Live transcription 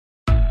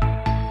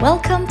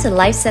Welcome to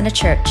Life Center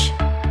Church.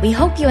 We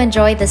hope you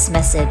enjoy this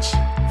message.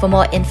 For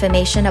more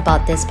information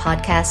about this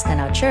podcast and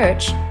our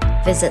church,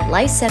 visit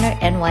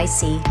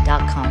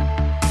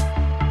lifecenternyc.com.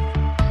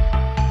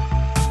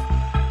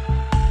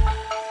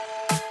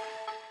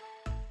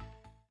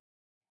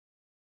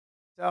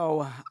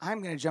 So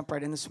I'm going to jump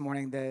right in this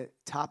morning. The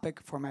topic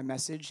for my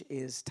message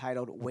is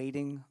titled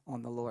Waiting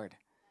on the Lord.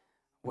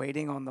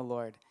 Waiting on the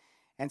Lord.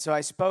 And so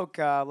I spoke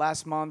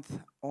last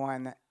month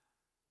on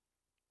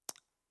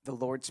the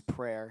Lord's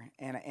Prayer.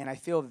 And I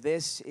feel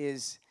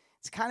it's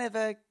kind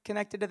of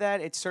connected to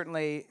that. It's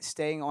certainly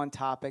staying on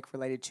topic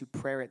related to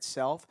prayer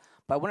itself.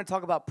 But I want to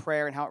talk about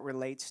prayer and how it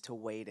relates to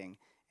waiting,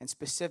 and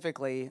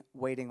specifically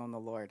waiting on the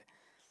Lord.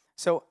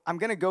 So I'm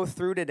going to go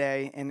through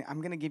today, and I'm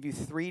going to give you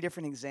 3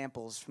 different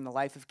examples from the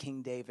life of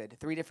King David,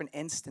 3 different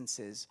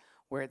instances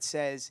where it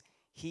says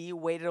he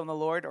waited on the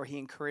Lord or he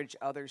encouraged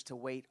others to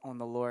wait on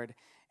the Lord.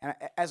 And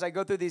as I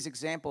go through these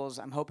examples,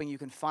 I'm hoping you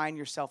can find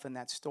yourself in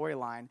that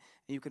storyline, and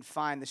you can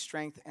find the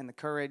strength and the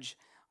courage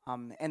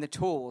and the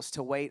tools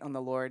to wait on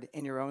the Lord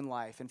in your own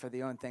life and for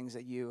the own things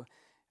that you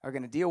are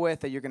going to deal with,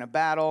 that you're going to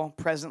battle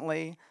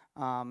presently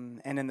and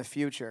in the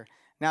future.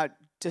 Now,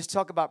 just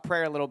talk about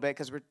prayer a little bit,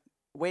 because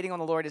waiting on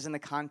the Lord is in the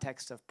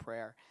context of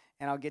prayer,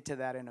 and I'll get to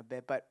that in a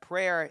bit. But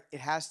prayer,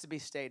 it has to be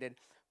stated,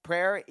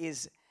 prayer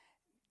is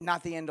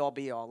not the end-all,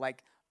 be-all.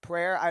 Like,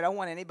 prayer, I don't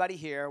want anybody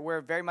here. We're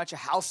very much a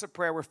house of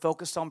prayer. We're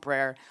focused on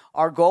prayer.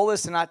 Our goal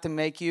is not to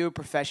make you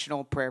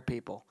professional prayer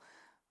people.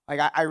 Like,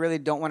 I really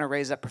don't want to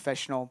raise up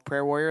professional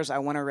prayer warriors. I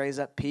want to raise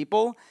up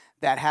people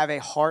that have a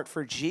heart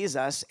for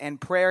Jesus, and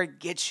prayer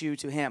gets you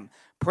to him.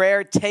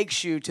 Prayer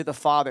takes you to the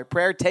Father.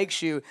 Prayer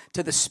takes you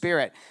to the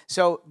Spirit.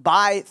 So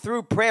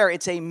through prayer,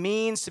 it's a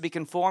means to be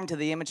conformed to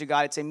the image of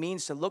God. It's a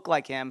means to look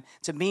like him.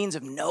 It's a means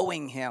of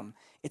knowing him.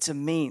 It's a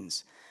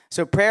means.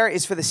 So prayer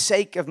is for the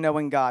sake of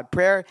knowing God.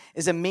 Prayer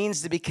is a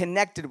means to be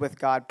connected with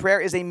God. Prayer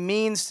is a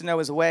means to know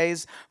his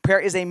ways. Prayer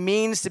is a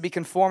means to be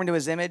conformed to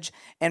his image.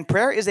 And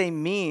prayer is a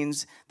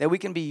means that we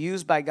can be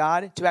used by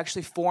God to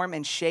actually form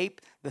and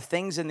shape the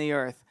things in the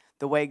earth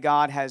the way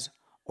God has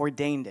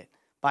ordained it,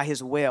 by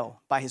his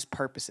will, by his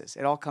purposes.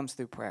 It all comes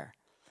through prayer.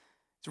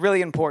 It's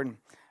really important.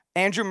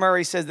 Andrew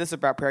Murray says this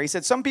about prayer. He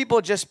said, some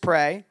people just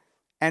pray,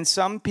 and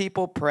some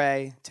people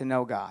pray to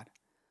know God.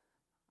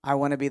 I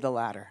want to be the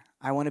latter.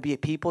 I want to be a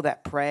people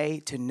that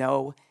pray to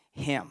know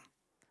him,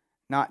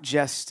 not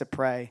just to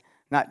pray,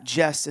 not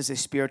just as a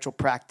spiritual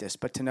practice,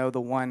 but to know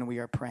the one we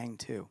are praying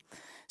to.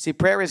 See,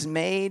 prayer is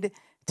made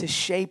to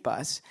shape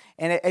us.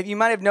 And you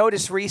might have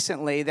noticed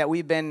recently that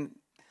we've been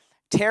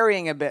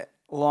tarrying a bit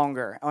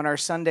longer on our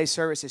Sunday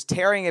services,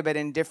 tarrying a bit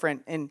and if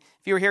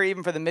you were here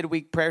even for the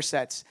midweek prayer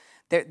sets,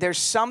 there's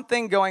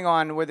something going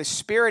on where the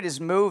Spirit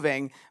is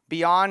moving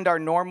beyond our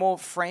normal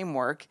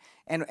framework.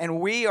 And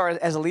we are,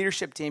 as a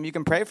leadership team, you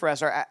can pray for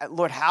us.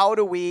 Lord, how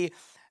do we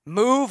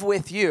move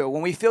with you?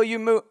 When we feel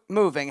you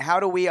moving, how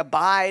do we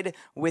abide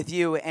with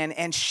you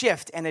and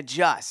shift and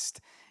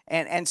adjust?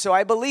 And so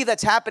I believe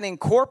that's happening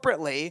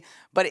corporately,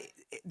 but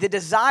the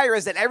desire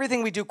is that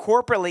everything we do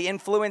corporately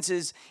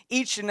influences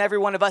each and every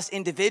one of us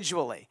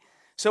individually.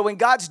 So when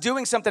God's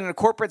doing something in a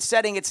corporate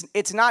setting,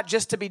 it's not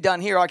just to be done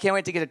here. Oh, I can't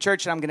wait to get to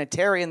church and I'm going to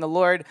tarry in the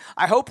Lord.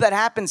 I hope that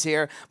happens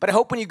here. But I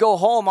hope when you go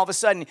home, all of a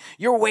sudden,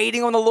 you're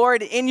waiting on the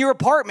Lord in your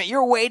apartment.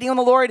 You're waiting on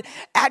the Lord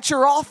at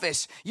your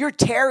office. You're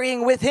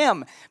tarrying with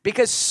him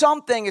because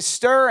something is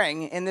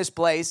stirring in this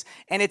place,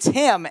 and it's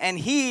him, and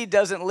he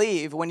doesn't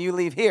leave when you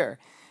leave here.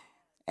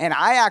 And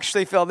I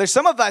actually feel there's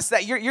some of us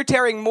that you're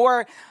tarrying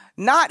more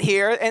not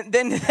here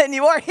than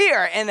you are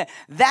here. And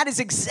that is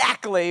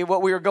exactly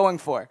what we were going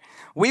for.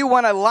 We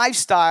want a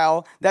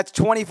lifestyle that's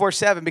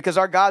 24/7 because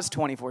our God's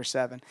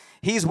 24/7.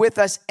 He's with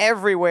us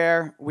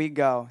everywhere we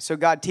go. So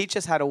God, teach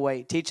us how to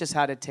wait. Teach us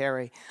how to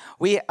tarry.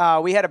 We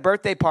had a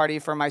birthday party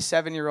for my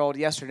 7-year-old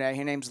yesterday.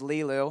 Her name's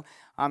Lilu.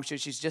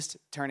 She's just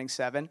turning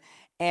 7.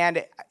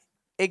 And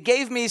it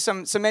gave me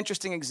some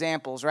interesting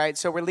examples, right?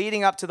 So we're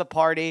leading up to the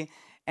party,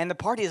 and the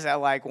party is at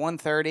like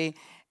 1:30.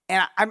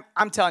 And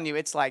I'm telling you,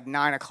 it's like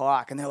 9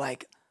 o'clock. And they're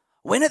like,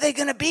 when are they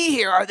going to be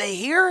here? Are they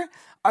here?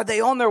 Are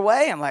they on their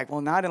way? I'm like,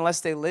 well, not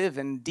unless they live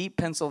in deep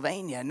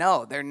Pennsylvania.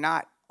 No, they're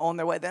not on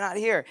their way. They're not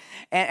here.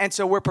 And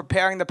so we're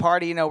preparing the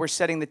party. You know, we're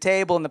setting the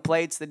table and the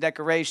plates, the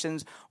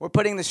decorations. We're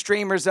putting the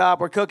streamers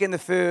up. We're cooking the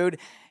food.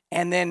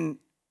 And then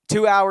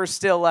 2 hours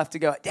still left to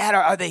go. Dad,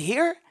 are they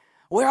here?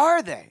 Where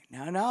are they?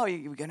 No,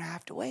 you're going to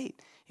have to wait.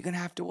 You're going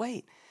to have to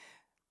wait.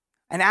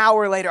 An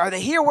hour later, are they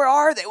here? Where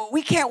are they?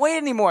 We can't wait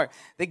anymore.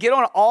 They get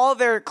on all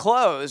their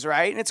clothes,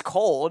 right? And it's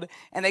cold.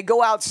 And they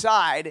go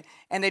outside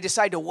and they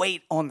decide to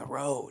wait on the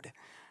road,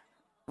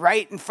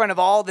 right in front of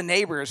all the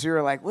neighbors who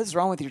are like, what's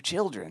wrong with your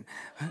children?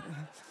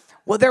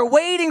 Well, they're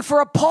waiting for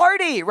a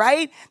party,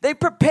 right? They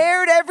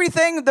prepared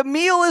everything. The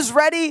meal is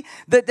ready.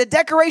 The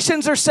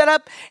decorations are set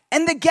up.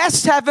 And the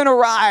guests haven't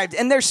arrived.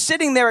 And they're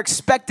sitting there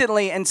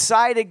expectantly and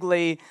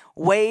excitedly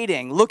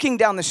waiting, looking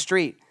down the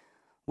street.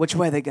 Which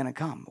way are they going to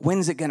come?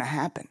 When's it going to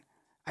happen?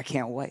 I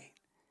can't wait.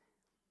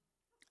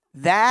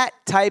 That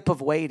type of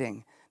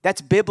waiting,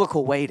 that's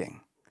biblical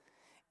waiting.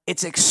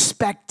 It's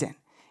expectant.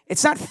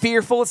 It's not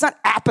fearful. It's not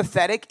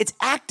apathetic. It's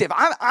active.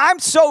 I'm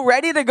so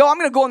ready to go. I'm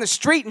going to go on the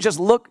street and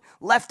just look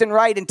left and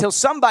right until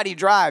somebody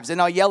drives,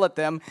 and I'll yell at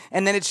them,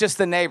 and then it's just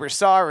the neighbor.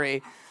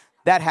 Sorry,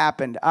 that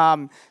happened.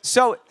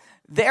 So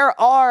there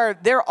are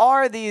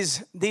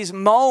these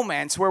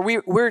moments where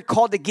we're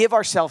called to give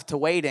ourselves to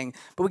waiting,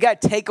 but we got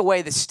to take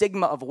away the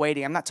stigma of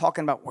waiting. I'm not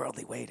talking about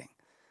worldly waiting.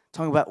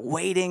 Talking about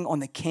waiting on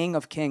the King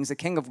of Kings, the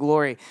King of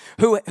Glory,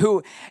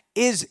 who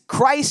is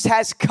Christ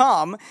has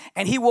come,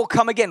 and he will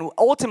come again.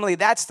 Ultimately,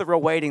 that's the real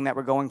waiting that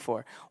we're going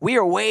for. We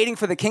are waiting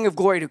for the King of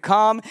Glory to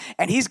come,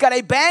 and he's got a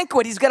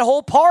banquet. He's got a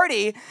whole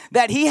party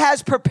that he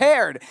has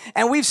prepared,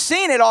 and we've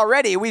seen it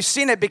already. We've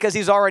seen it because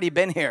he's already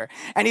been here,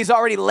 and he's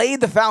already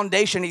laid the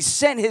foundation. He's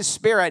sent his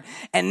Spirit,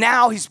 and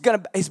now he's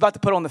about to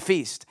put on the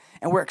feast,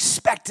 and we're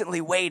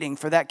expectantly waiting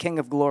for that King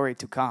of Glory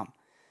to come.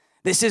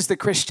 This is the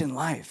Christian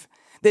life.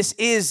 This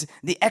is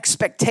the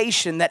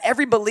expectation that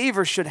every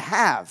believer should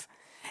have.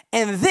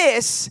 And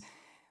this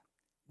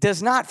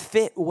does not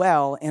fit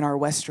well in our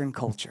Western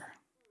culture.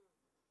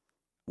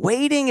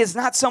 Waiting is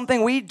not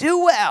something we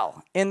do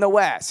well in the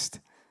West.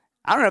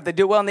 I don't know if they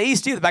do well in the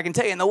East either, but I can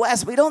tell you in the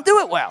West, we don't do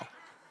it well.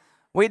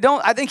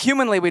 I think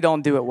humanly we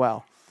don't do it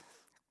well.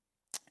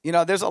 You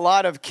know, there's a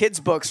lot of kids'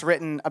 books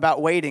written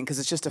about waiting because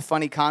it's just a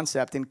funny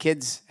concept, and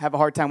kids have a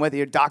hard time with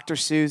it. Dr.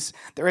 Seuss,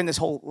 they're in this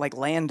whole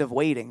land of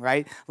waiting,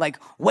 right?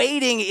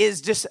 Waiting is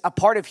just a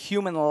part of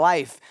human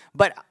life.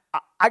 But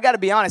I got to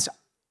be honest,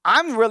 I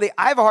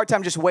have a hard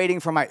time just waiting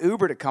for my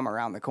Uber to come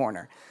around the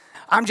corner.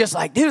 I'm just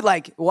like, dude,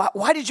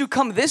 why did you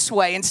come this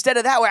way instead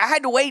of that way? I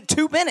had to wait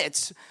 2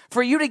 minutes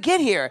for you to get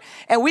here.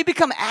 And we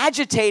become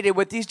agitated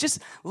with these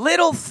just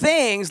little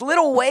things,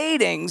 little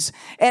waitings.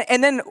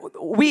 And then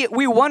we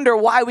wonder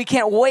why we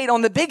can't wait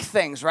on the big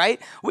things,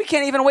 right? We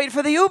can't even wait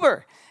for the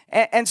Uber.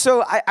 And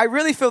so I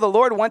really feel the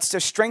Lord wants to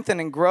strengthen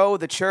and grow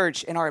the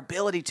church in our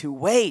ability to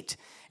wait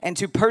and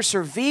to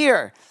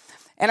persevere.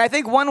 And I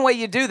think one way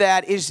you do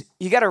that is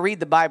you got to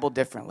read the Bible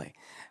differently.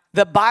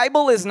 The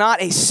Bible is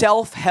not a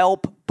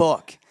self-help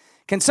book.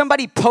 Can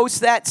somebody post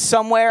that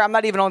somewhere? I'm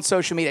not even on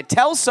social media.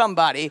 Tell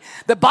somebody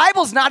the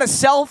Bible's not a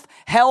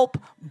self-help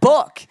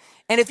book.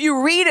 And if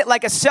you read it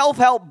like a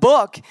self-help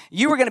book,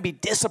 you are going to be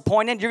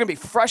disappointed, you're going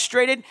to be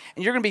frustrated,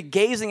 and you're going to be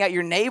gazing at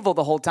your navel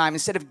the whole time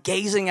instead of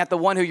gazing at the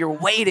one who you're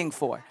waiting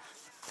for.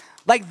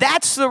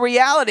 That's the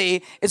reality,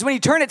 is when you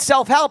turn it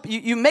self-help,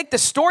 you make the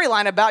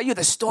storyline about you.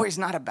 The story's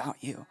not about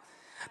you.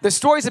 The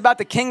story's about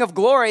the King of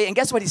Glory, and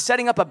guess what? He's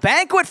setting up a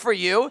banquet for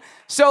you,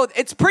 so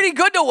it's pretty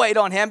good to wait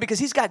on him because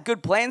he's got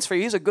good plans for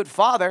you. He's a good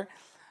father,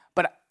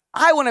 but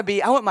I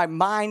want my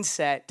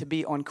mindset to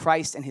be on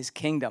Christ and his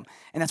kingdom,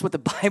 and that's what the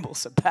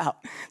Bible's about.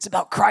 It's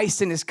about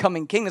Christ and his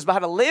coming kingdom. It's about how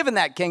to live in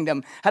that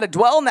kingdom, how to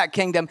dwell in that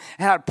kingdom,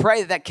 and how to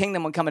pray that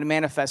kingdom will come and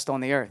manifest on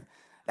the earth.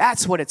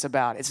 That's what it's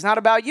about. It's not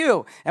about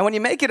you, and when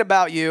you make it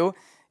about you,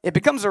 it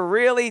becomes a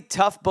really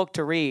tough book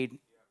to read,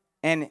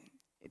 and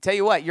tell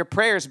you what, your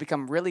prayers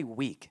become really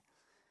weak.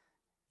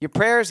 Your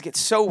prayers get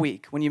so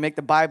weak when you make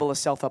the Bible a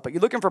self-help. But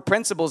you're looking for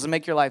principles to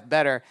make your life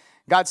better.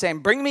 God's saying,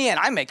 bring me in,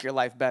 I make your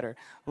life better.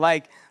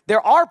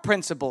 There are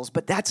principles,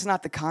 but that's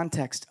not the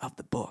context of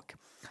the book.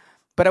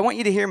 But I want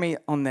you to hear me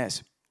on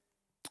this.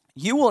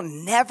 You will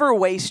never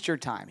waste your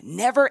time.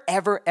 Never,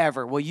 ever,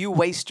 ever will you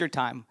waste your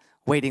time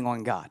waiting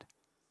on God.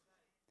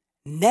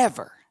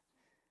 Never.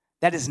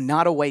 That is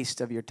not a waste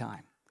of your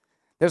time.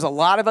 There's a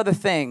lot of other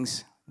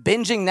things.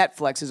 Binging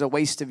Netflix is a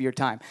waste of your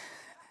time.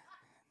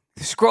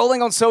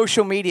 Scrolling on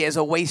social media is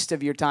a waste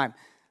of your time.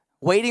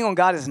 Waiting on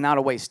God is not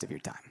a waste of your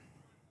time.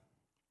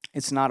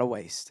 It's not a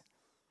waste.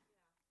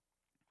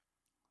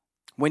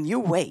 When you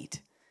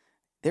wait,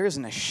 there is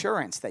an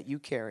assurance that you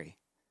carry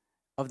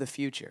of the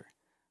future,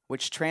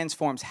 which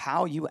transforms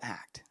how you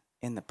act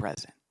in the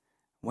present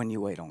when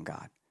you wait on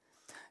God.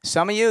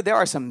 Some of you, there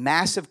are some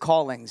massive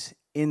callings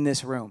in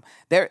this room.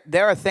 There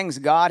are things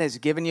God has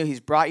given you. He's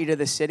brought you to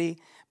the city.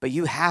 But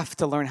you have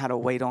to learn how to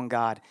wait on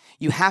God.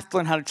 You have to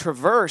learn how to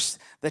traverse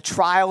the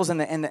trials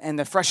and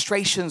the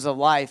frustrations of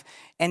life.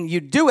 And you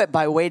do it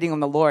by waiting on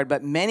the Lord.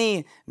 But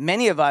many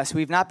of us,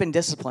 we've not been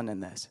disciplined in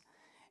this.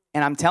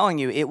 And I'm telling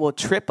you, it will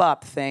trip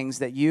up things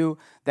that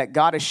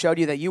God has showed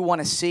you that you want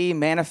to see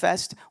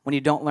manifest when you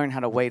don't learn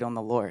how to wait on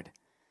the Lord.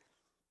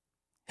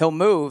 He'll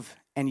move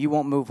and you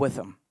won't move with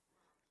him.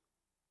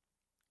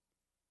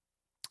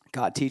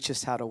 God, teach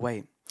us how to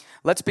wait.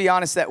 Let's be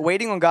honest that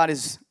waiting on God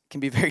can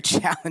be very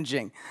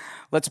challenging.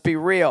 Let's be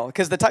real.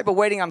 Because the type of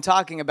waiting I'm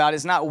talking about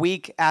is not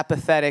weak,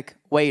 apathetic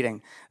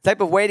waiting. The type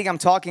of waiting I'm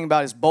talking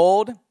about is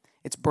bold,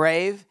 it's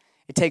brave,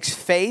 it takes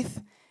faith,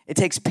 it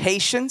takes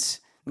patience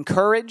and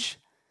courage.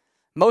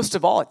 Most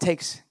of all, it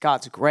takes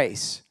God's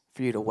grace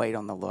for you to wait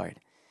on the Lord.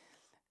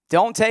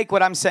 Don't take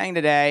what I'm saying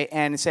today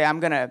and say, I'm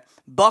going to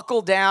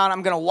buckle down,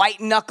 I'm going to white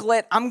knuckle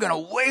it, I'm going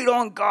to wait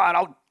on God,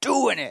 I'm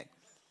doing it.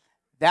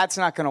 That's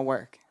not going to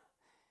work.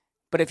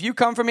 But if you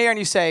come from here and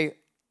you say,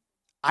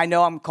 I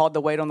know I'm called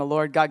to wait on the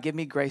Lord. God, give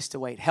me grace to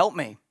wait. Help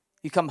me.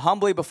 You come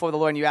humbly before the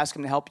Lord and you ask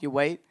him to help you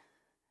wait.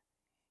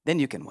 Then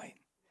you can wait.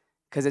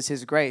 Because it's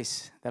his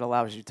grace that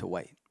allows you to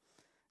wait.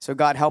 So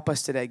God, help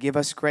us today. Give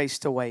us grace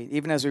to wait.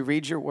 Even as we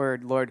read your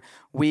word, Lord,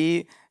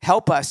 we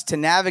help us to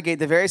navigate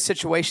the various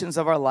situations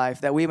of our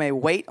life that we may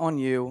wait on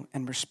you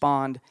and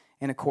respond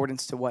in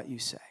accordance to what you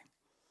say.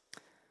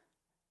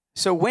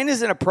 So when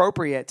is it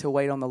appropriate to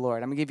wait on the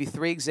Lord? I'm going to give you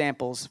 3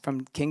 examples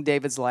from King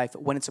David's life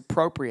when it's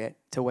appropriate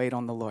to wait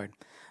on the Lord.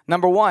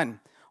 Number 1,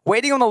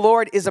 waiting on the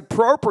Lord is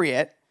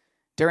appropriate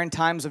during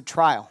times of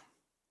trial.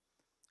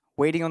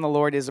 Waiting on the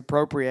Lord is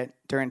appropriate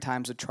during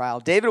times of trial.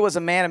 David was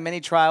a man of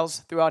many trials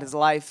throughout his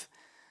life.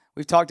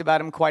 We've talked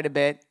about him quite a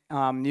bit.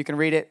 You can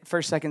read it,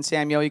 1st, 2nd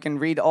Samuel. You can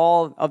read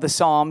all of the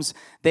Psalms.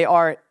 They're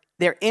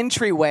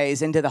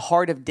entryways into the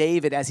heart of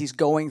David as he's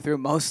going through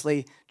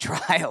mostly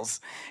trials.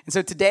 And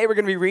so today we're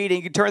going to be reading.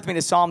 You can turn with me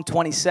to Psalm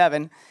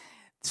 27.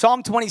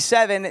 Psalm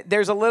 27,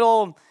 there's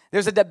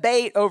a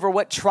debate over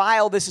what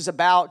trial this is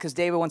about because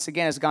David, once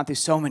again, has gone through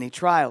so many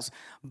trials.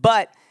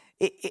 But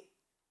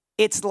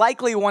it's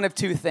likely one of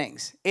 2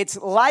 things. It's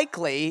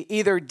likely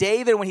either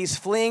David when he's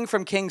fleeing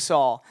from King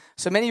Saul.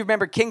 So many of you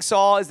remember King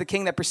Saul is the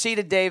king that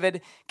preceded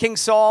David. King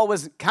Saul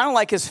was kind of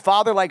like his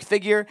father-like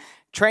figure,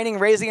 training,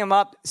 raising him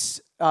up.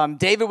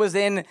 David was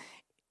in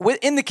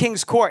the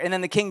king's court, and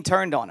then the king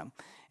turned on him.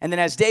 And then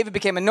as David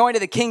became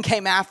anointed, the king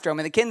came after him,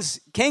 and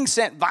the king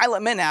sent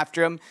violent men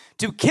after him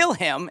to kill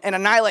him and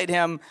annihilate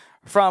him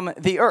from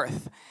the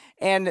earth.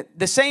 And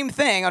the same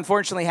thing,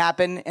 unfortunately,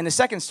 happened in the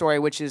second story,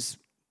 which is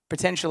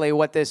potentially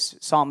what this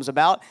psalm is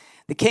about.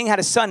 The king had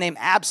a son named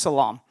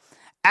Absalom.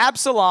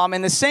 Absalom,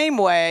 in the same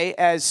way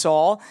as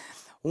Saul,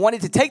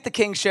 wanted to take the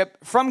kingship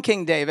from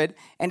King David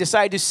and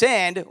decided to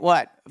send,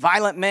 what?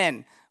 Violent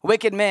men,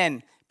 wicked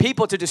men,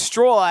 people to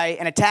destroy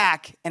and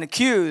attack and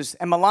accuse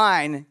and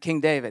malign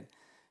King David.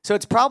 So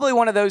it's probably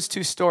one of those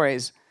 2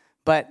 stories,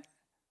 but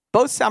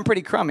both sound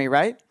pretty crummy,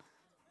 right?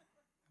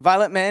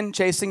 Violent men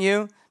chasing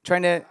you,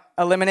 trying to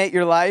eliminate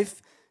your life,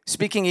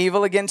 speaking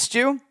evil against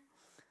you.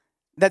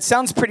 That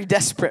sounds pretty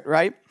desperate,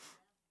 right?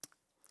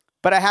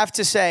 But I have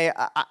to say,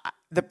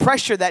 the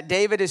pressure that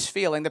David is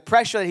feeling, the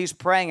pressure that he's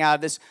praying out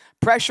of, this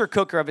pressure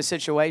cooker of a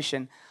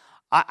situation,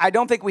 I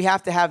don't think we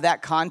have to have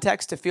that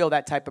context to feel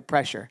that type of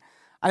pressure.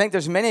 I think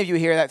there's many of you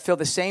here that feel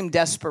the same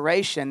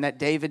desperation that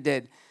David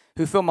did,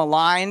 who feel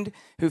maligned,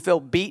 who feel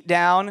beat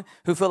down,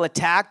 who feel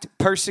attacked,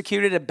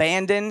 persecuted,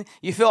 abandoned.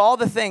 You feel all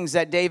the things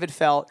that David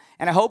felt,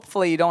 and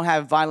hopefully you don't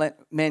have violent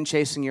men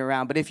chasing you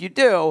around. But if you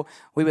do,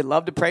 we would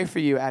love to pray for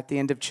you at the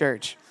end of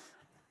church.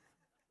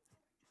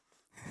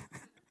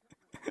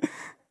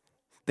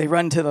 They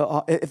run to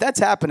the... If that's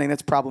happening,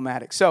 that's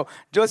problematic. So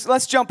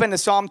let's jump into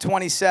Psalm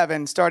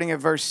 27, starting at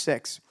verse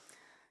 6.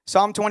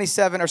 Psalm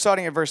 27, or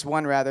starting at verse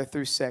 1, rather,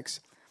 through 6.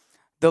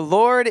 The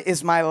Lord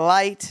is my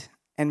light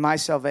and my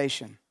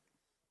salvation.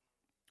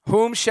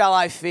 Whom shall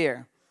I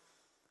fear?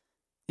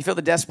 You feel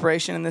the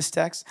desperation in this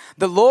text?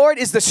 The Lord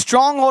is the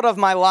stronghold of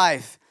my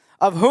life.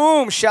 Of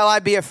whom shall I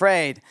be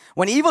afraid?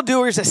 When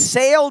evildoers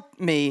assail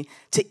me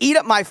to eat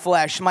up my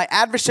flesh, my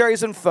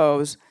adversaries and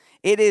foes,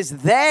 it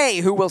is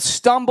they who will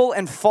stumble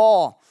and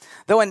fall.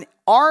 Though an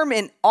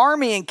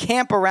army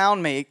encamp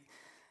around me,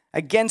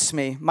 against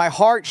me, my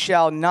heart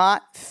shall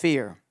not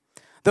fear.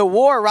 Though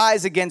war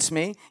arise against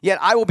me, yet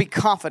I will be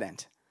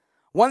confident.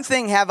 One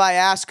thing have I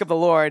asked of the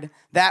Lord,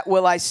 that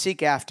will I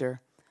seek after,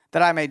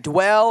 that I may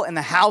dwell in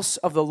the house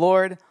of the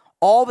Lord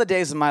all the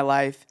days of my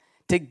life,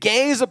 to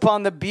gaze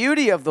upon the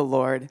beauty of the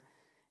Lord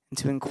and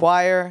to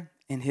inquire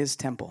in his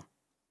temple.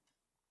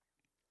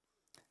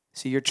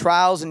 So your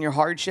trials and your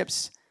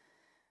hardships,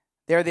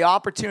 they're the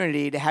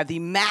opportunity to have the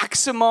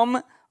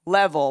maximum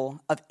level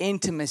of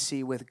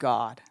intimacy with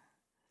God.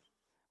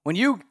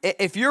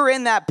 If you're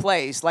in that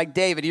place, like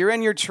David, you're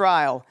in your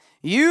trial,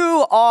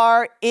 you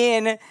are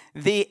in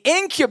the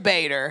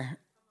incubator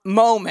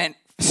moment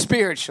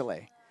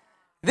spiritually.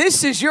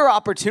 This is your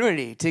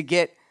opportunity to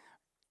get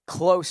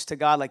close to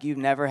God like you've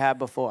never had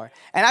before.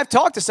 And I've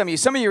talked to some of you.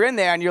 Some of you are in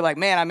there and you're like,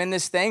 man, I'm in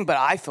this thing, but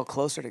I feel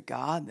closer to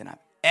God than I've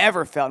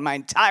ever felt in my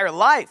entire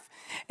life.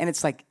 And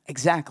it's like,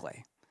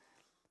 exactly.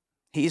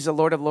 He's the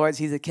Lord of Lords.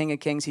 He's the King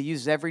of Kings. He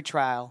uses every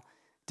trial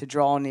to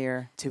draw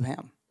near to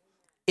him.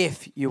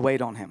 If you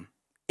wait on him,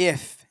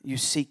 if you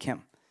seek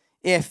him,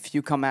 if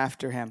you come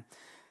after him.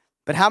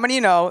 But how many of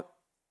you know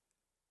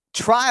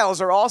trials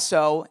are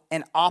also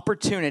an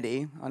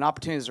opportunity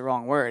is the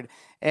wrong word,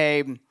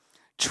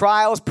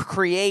 trials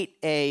create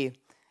a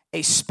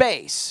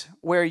space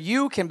where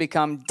you can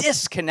become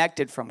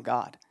disconnected from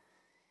God.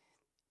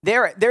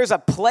 There's a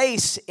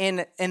place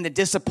in the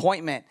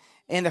disappointment,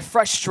 in the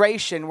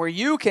frustration, where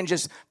you can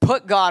just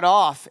put God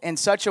off in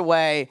such a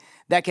way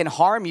that can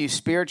harm you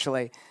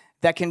spiritually,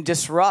 that can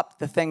disrupt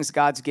the things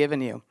God's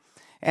given you.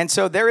 And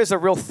so there is a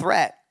real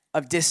threat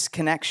of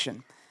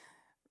disconnection.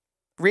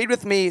 Read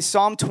with me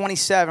Psalm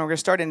 27. We're going to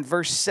start in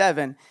verse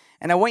 7.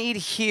 And I want you to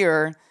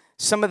hear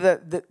some of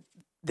the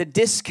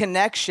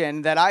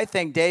disconnection that I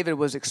think David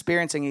was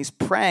experiencing. He's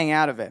praying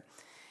out of it.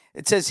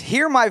 It says,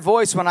 hear my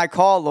voice when I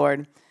call,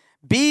 Lord.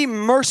 Be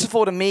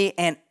merciful to me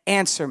and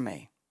answer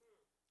me.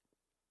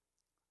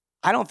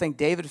 I don't think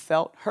David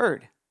felt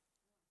heard.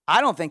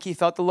 I don't think he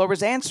felt the Lord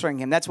was answering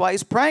him. That's why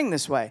he's praying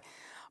this way.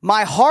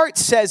 My heart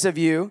says of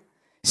you,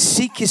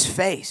 seek his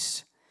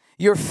face.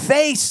 Your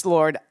face,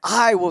 Lord,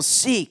 I will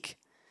seek.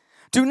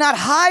 Do not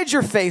hide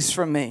your face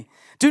from me.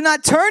 Do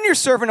not turn your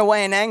servant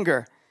away in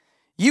anger.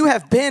 You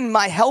have been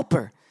my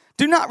helper.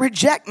 Do not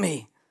reject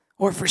me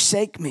or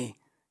forsake me,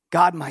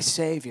 God, my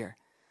Savior.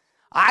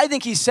 I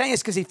think he's saying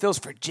this because he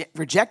feels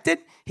rejected.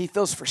 He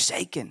feels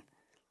forsaken.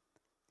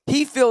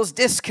 He feels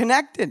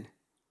disconnected.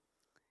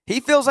 He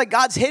feels like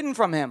God's hidden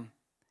from him.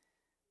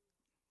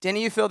 Do any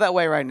of you feel that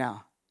way right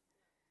now?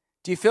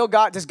 Do you feel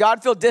does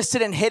God feel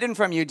distant and hidden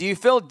from you? Do you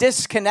feel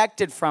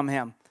disconnected from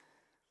him?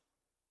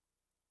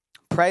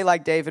 Pray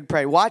like David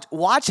prayed.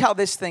 Watch how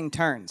this thing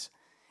turns.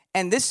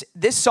 And this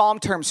psalm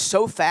turns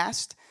so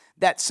fast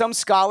that some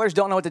scholars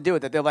don't know what to do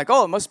with it. They're like,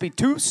 oh, it must be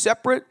two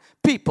separate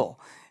people.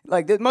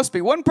 Like, there must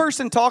be one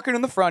person talking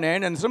in the front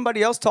end and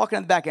somebody else talking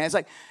in the back end. It's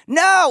like,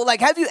 no,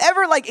 like, have you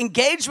ever, like,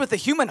 engaged with a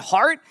human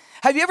heart?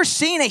 Have you ever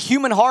seen a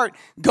human heart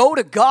go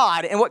to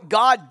God and what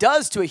God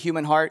does to a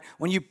human heart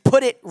when you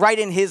put it right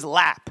in his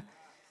lap?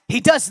 He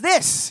does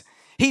this.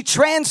 He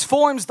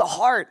transforms the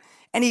heart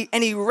and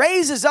he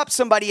raises up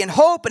somebody in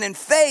hope and in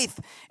faith.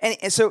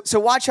 And so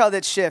watch how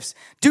that shifts.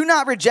 Do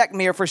not reject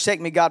me or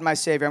forsake me, God, my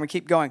Savior. I'm going to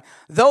keep going.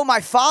 Though my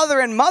father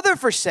and mother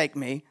forsake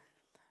me,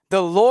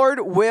 the Lord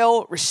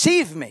will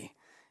receive me.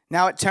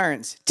 Now it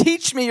turns.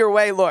 Teach me your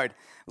way, Lord.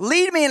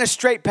 Lead me in a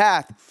straight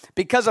path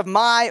because of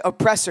my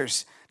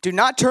oppressors. Do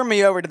not turn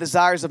me over to the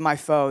desires of my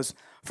foes,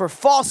 for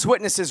false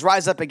witnesses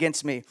rise up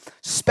against me,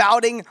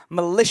 spouting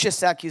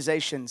malicious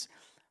accusations.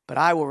 But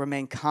I will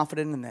remain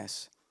confident in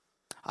this.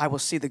 I will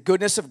see the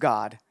goodness of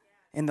God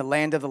in the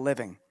land of the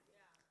living.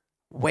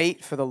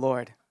 Wait for the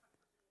Lord.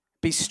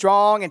 Be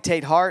strong and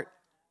take heart.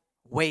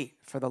 Wait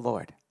for the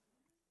Lord.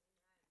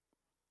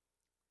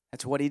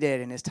 That's what he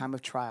did in his time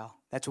of trial.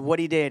 That's what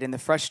he did in the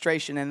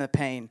frustration and the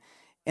pain,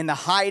 in the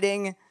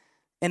hiding,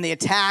 in the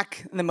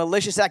attack, in the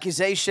malicious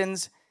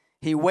accusations.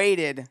 He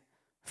waited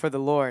for the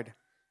Lord.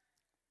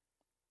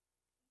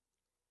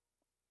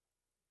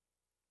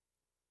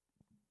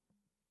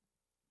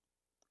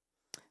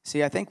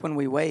 See, I think when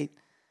we wait,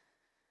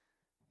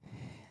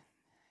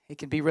 it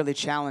can be really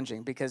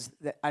challenging because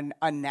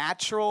a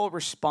natural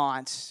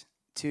response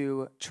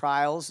to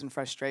trials and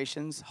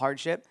frustrations,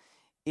 hardship,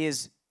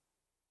 is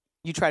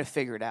you try to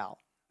figure it out.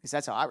 Because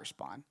that's how I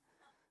respond.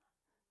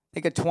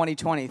 Think of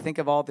 2020. Think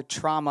of all the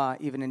trauma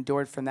even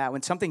endured from that.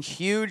 When something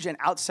huge and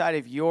outside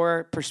of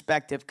your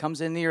perspective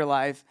comes into your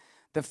life,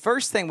 the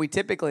first thing we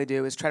typically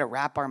do is try to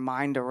wrap our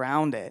mind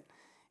around it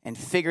and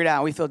figure it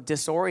out. We feel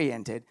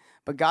disoriented.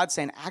 But God's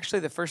saying, actually,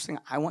 the first thing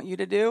I want you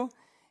to do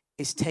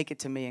is take it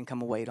to me and come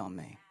wait on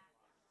me.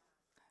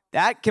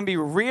 That can be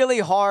really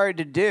hard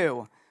to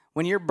do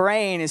when your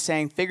brain is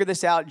saying, figure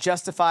this out,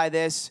 justify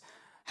this.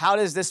 How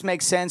does this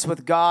make sense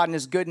with God and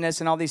his goodness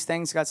and all these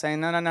things? God's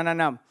saying,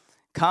 no.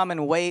 Come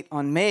and wait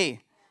on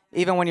me.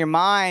 Even when your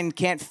mind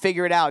can't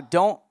figure it out,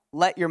 don't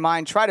let your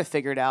mind try to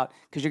figure it out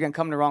because you're going to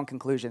come to wrong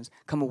conclusions.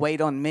 Come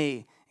wait on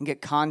me and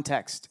get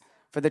context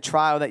for the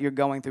trial that you're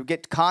going through.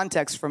 Get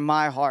context from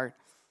my heart.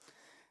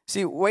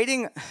 See,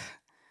 waiting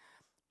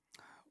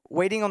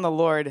on the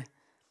Lord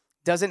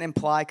doesn't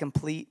imply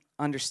complete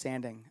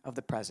understanding of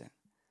the present,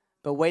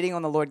 but waiting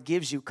on the Lord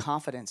gives you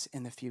confidence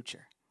in the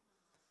future.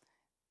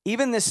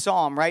 Even this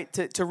psalm, right,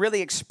 to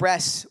really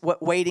express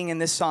what waiting in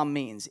this psalm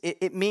means,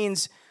 it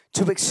means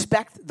to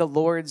expect the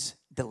Lord's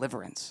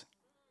deliverance.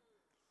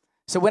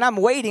 So when I'm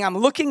waiting, I'm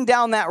looking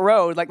down that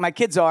road like my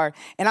kids are,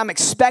 and I'm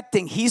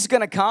expecting he's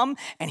going to come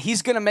and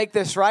he's going to make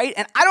this right.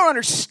 And I don't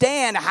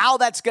understand how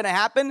that's going to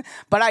happen,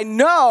 but I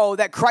know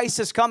that Christ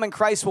has come and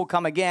Christ will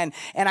come again.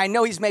 And I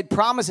know he's made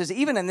promises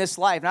even in this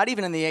life, not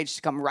even in the age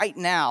to come, right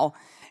now.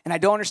 And I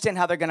don't understand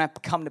how they're going to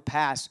come to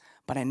pass,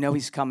 but I know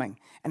he's coming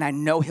and I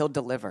know he'll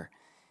deliver.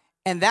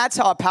 And that's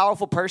how a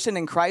powerful person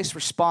in Christ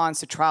responds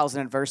to trials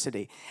and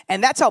adversity.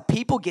 And that's how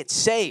people get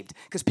saved.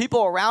 Because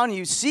people around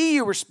you see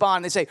you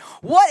respond. They say,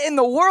 what in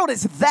the world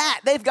is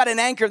that? They've got an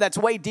anchor that's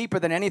way deeper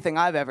than anything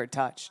I've ever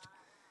touched.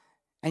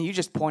 And you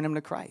just point them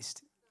to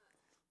Christ.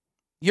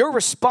 Your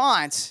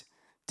response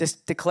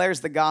just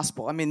declares the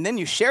gospel. I mean, then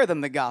you share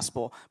them the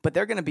gospel, but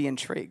they're going to be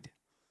intrigued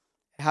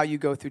at how you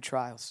go through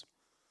trials.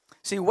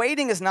 See,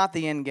 waiting is not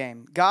the end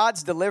game.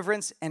 God's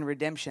deliverance and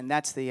redemption,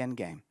 that's the end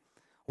game.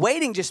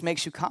 Waiting just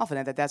makes you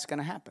confident that that's going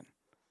to happen.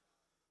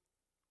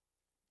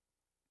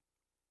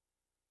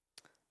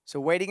 So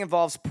waiting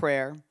involves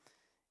prayer,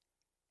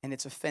 and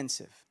it's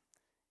offensive.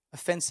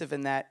 Offensive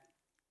in that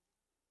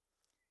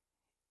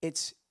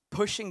it's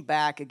pushing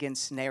back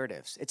against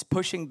narratives. It's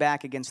pushing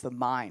back against the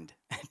mind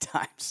at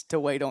times to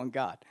wait on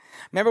God.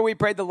 Remember we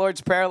prayed the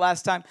Lord's Prayer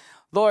last time?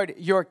 Lord,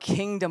 your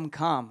kingdom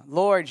come.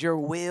 Lord, your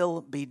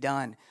will be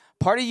done.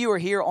 Part of you are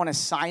here on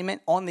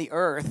assignment on the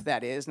earth,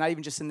 that is, not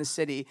even just in the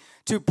city,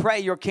 to pray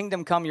your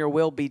kingdom come, your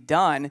will be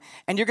done.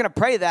 And you're going to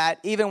pray that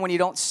even when you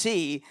don't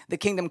see the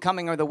kingdom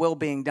coming or the will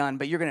being done.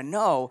 But you're going to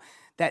know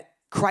that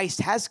Christ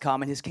has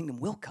come and his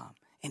kingdom will come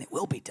and it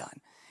will be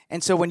done.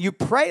 And so when you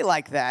pray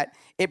like that,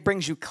 it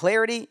brings you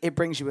clarity, it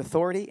brings you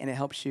authority, and it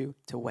helps you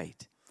to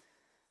wait.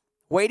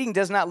 Waiting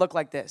does not look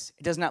like this.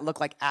 It does not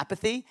look like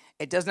apathy.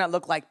 It does not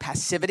look like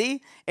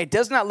passivity. It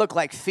does not look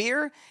like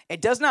fear.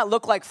 It does not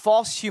look like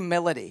false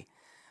humility.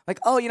 Like,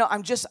 oh,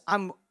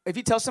 if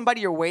you tell somebody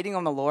you're waiting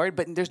on the Lord,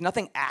 but there's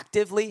nothing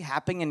actively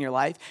happening in your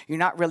life, you're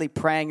not really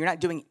praying, you're not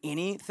doing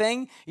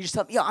anything, you just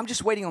tell them, I'm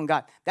just waiting on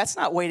God. That's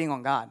not waiting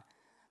on God.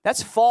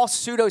 That's false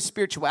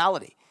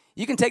pseudo-spirituality.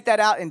 You can take that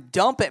out and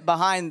dump it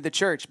behind the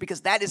church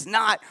because that is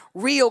not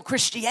real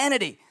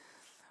Christianity.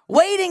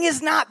 Waiting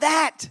is not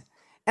that.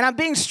 And I'm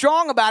being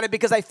strong about it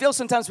because I feel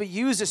sometimes we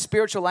use this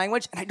spiritual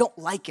language and I don't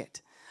like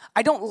it.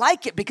 I don't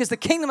like it because the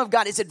kingdom of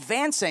God is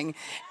advancing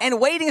and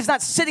waiting is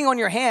not sitting on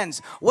your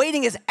hands.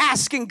 Waiting is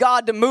asking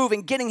God to move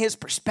and getting his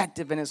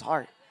perspective in his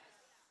heart.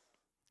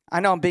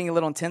 I know I'm being a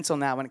little intense on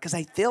that one because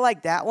I feel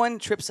like that one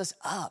trips us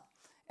up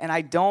and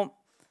I don't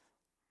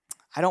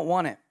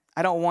want it.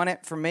 I don't want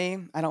it for me.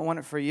 I don't want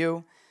it for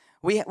you.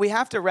 We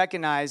have to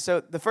recognize,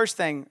 so the first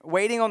thing,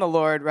 waiting on the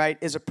Lord, right,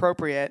 is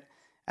appropriate.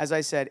 As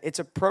I said, it's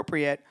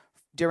appropriate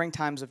during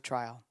times of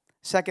trial.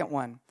 Second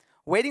one,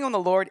 waiting on the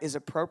Lord is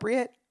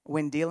appropriate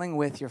when dealing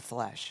with your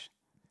flesh.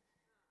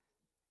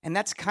 And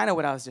that's kind of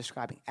what I was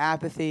describing.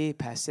 Apathy,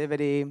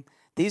 passivity.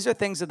 These are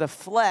things of the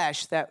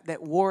flesh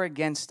that war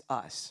against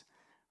us,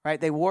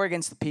 right? They war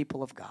against the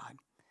people of God.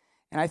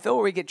 And I feel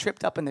where we get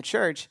tripped up in the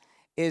church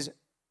is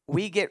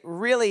we're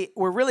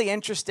really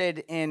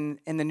interested in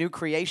the new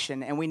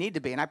creation, and we need to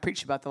be. And I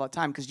preach about that all the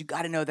time because you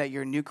got to know that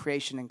you're a new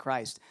creation in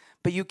Christ.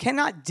 But you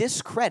cannot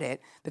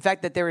discredit the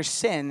fact that there is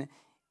sin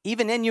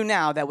even in you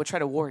now that would try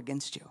to war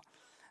against you.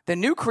 The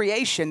new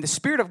creation, the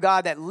Spirit of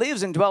God that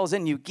lives and dwells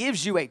in you,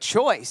 gives you a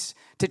choice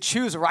to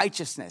choose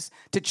righteousness,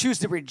 to choose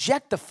to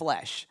reject the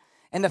flesh.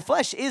 And the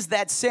flesh is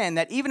that sin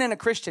that even in a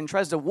Christian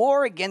tries to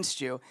war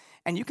against you,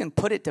 and you can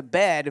put it to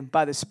bed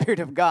by the Spirit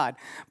of God.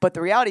 But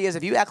the reality is,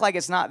 if you act like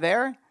it's not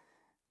there,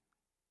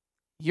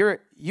 you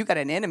got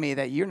an enemy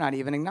that you're not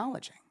even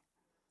acknowledging.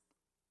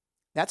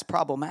 That's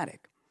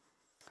problematic.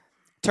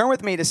 Turn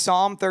with me to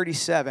Psalm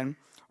 37.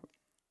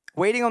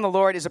 Waiting on the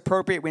Lord is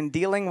appropriate when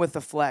dealing with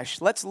the flesh.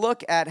 Let's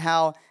look at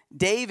how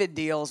David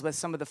deals with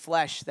some of the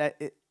flesh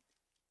that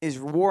is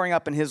warring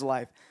up in his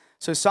life.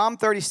 So Psalm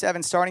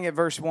 37, starting at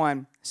verse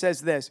 1,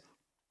 says this: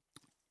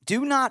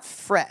 "Do not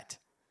fret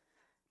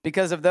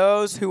because of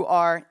those who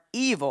are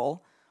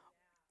evil,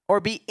 or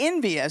be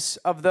envious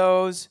of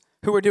those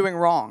who are doing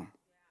wrong.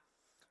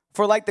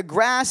 For like the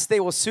grass, they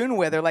will soon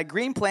wither. Like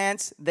green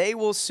plants, they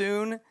will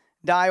soon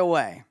die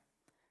away.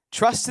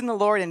 Trust in the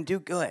Lord and do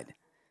good.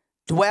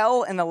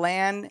 Dwell in the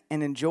land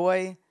and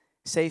enjoy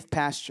safe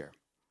pasture."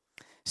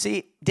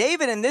 See,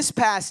 David in this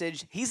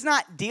passage, he's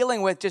not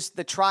dealing with just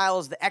the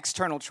trials, the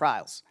external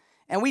trials.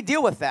 And we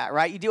deal with that,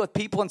 right? You deal with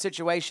people and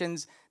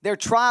situations. There are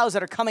trials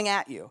that are coming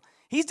at you.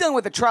 He's dealing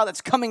with the trial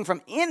that's coming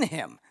from in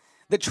him.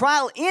 The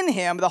trial in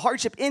him, the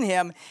hardship in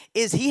him,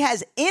 is he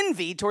has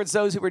envy towards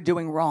those who are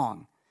doing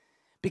wrong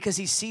because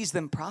he sees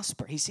them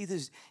prosper. He sees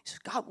this, he says,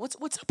 God, what's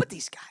up with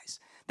these guys?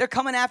 They're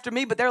coming after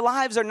me, but their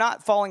lives are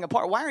not falling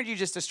apart. Why aren't you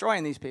just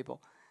destroying these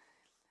people?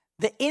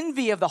 The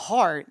envy of the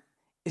heart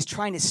is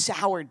trying to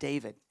sour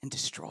David and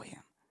destroy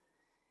him.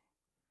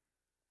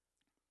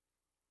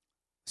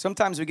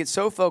 Sometimes we get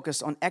so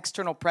focused on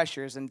external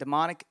pressures and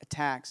demonic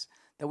attacks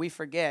that we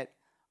forget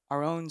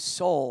our own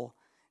soul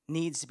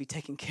needs to be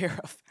taken care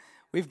of.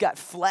 We've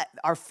got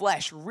our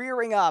flesh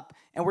rearing up,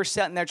 and we're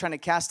sitting there trying to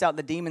cast out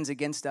the demons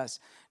against us.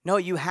 No,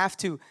 you have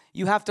to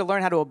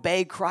learn how to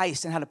obey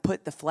Christ and how to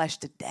put the flesh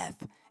to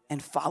death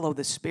and follow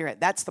the Spirit.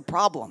 That's the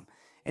problem.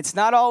 It's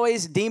not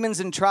always demons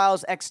and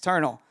trials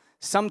external.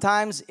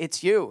 Sometimes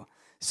it's you.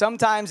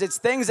 Sometimes it's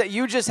things that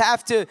you just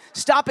have to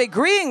stop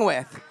agreeing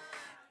with.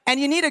 And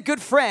you need a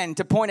good friend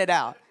to point it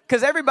out.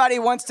 Because everybody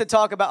wants to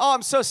talk about, oh,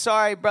 I'm so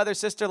sorry, brother,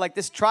 sister, like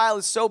this trial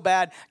is so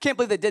bad. I can't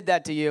believe they did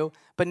that to you.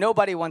 But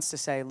nobody wants to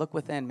say, look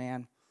within,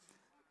 man.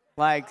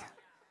 Like,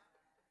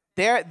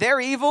 they're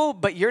evil,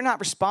 but you're not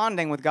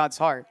responding with God's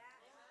heart.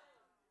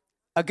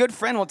 A good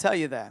friend will tell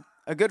you that.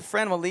 A good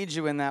friend will lead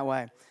you in that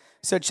way.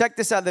 So check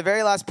this out, the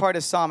very last part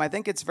of Psalm. I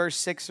think it's verse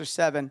 6 or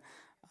 7.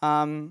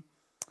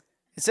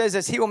 It says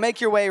this: He will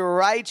make your way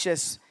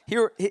righteous.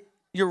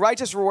 Your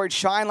righteous reward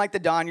shine like the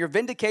dawn, your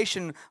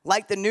vindication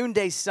like the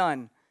noonday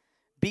sun.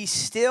 Be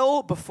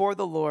still before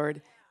the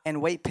Lord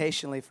and wait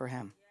patiently for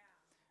him.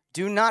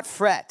 Do not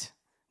fret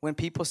when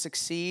people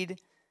succeed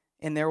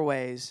in their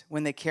ways,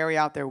 when they carry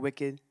out their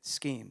wicked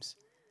schemes.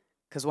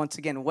 Because once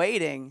again,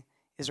 waiting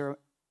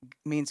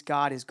means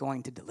God is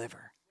going to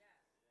deliver.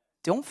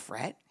 Don't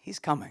fret. He's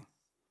coming.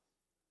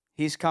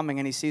 He's coming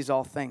and he sees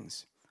all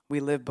things. We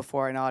live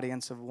before an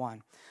audience of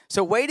one.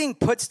 So waiting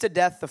puts to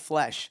death the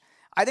flesh.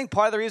 I think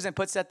part of the reason it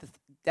puts to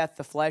death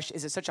the flesh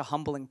is it's such a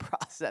humbling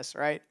process,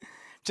 right?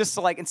 Just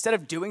to instead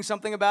of doing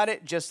something about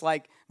it, just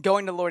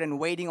going to the Lord and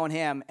waiting on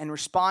him and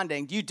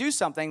responding, you do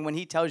something when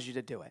he tells you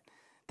to do it.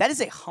 That is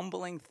a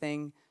humbling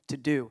thing to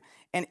do.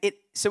 And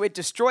it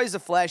destroys the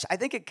flesh. I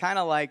think it kind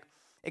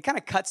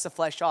of cuts the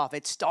flesh off.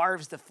 It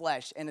starves the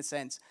flesh in a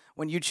sense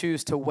when you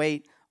choose to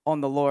wait on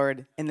the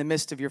Lord in the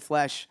midst of your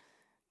flesh,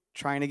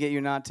 trying to get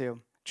you not to,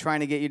 trying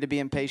to get you to be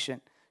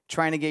impatient,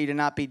 trying to get you to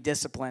not be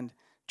disciplined,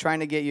 trying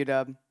to get you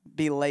to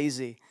be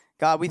lazy.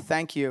 God, we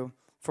thank you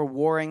for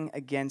warring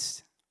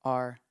against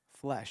our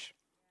flesh.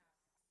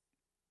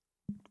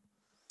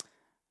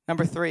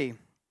 Number 3,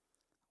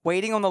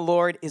 waiting on the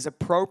Lord is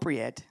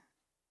appropriate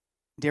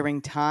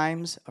during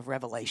times of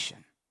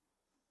revelation.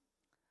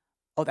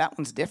 Oh, that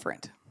one's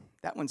different.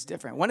 That one's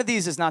different. One of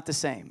these is not the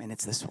same, and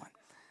it's this one.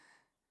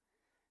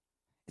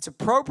 It's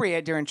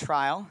appropriate during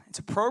trial. It's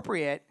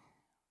appropriate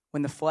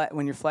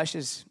when your flesh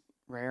is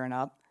rearing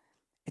up.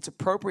 It's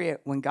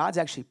appropriate when God's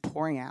actually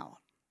pouring out.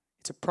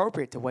 It's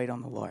appropriate to wait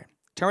on the Lord.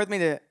 Turn with me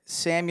to 2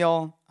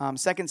 Samuel,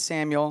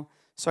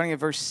 starting at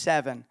verse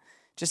 7.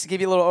 Just to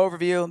give you a little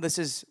overview, this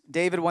is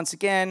David once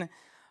again.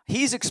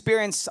 He's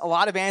experienced a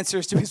lot of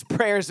answers to his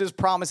prayers, his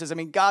promises. I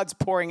mean, God's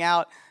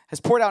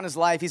has poured out in his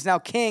life. He's now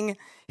king.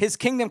 His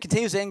kingdom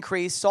continues to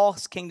increase.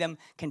 Saul's kingdom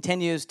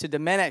continues to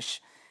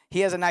diminish.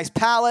 He has a nice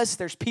palace.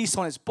 There's peace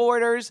on his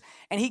borders.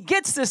 And he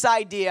gets this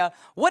idea,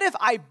 what if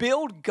I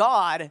build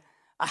God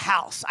a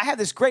house? I have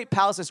this great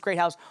palace, this great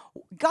house.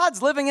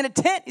 God's living in a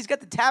tent. He's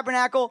got the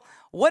tabernacle.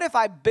 What if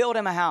I build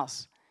him a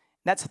house?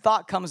 That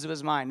thought comes to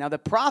his mind. Now, the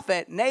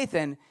prophet,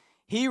 Nathan,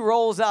 he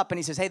rolls up and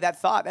he says, hey,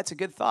 that's a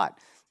good thought.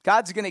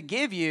 God's going to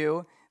give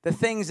you the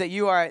things that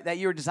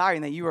you're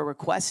desiring, that you are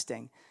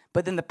requesting.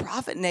 But then the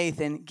prophet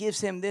Nathan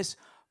gives him this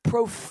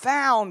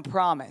profound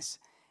promise.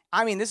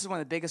 I mean, this is one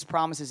of the biggest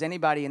promises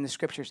anybody in the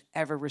scriptures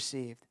ever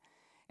received.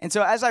 And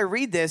so as I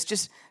read this,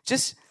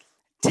 just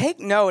take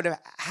note of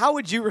how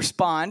would you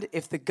respond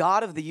if the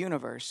God of the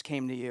universe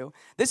came to you.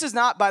 This is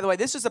not, by the way,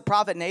 this is the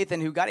prophet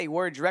Nathan who got a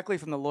word directly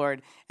from the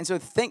Lord. And so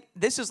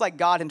this is like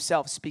God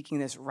himself speaking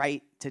this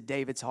right to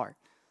David's heart.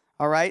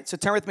 All right, so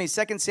turn with me,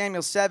 2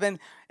 Samuel 7.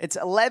 It's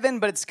 11,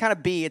 but it's kind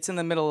of B. It's in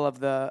the middle of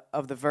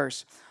the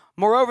verse.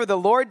 Moreover, the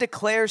Lord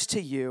declares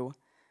to you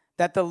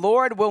that the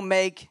Lord will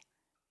make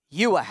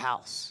you a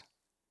house.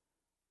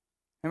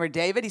 Remember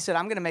David? He said,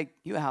 I'm going to make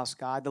you a house,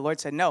 God. The Lord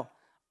said, no,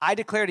 I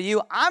declare to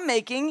you, I'm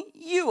making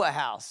you a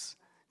house.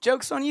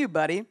 Joke's on you,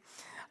 buddy.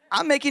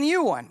 I'm making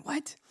you one.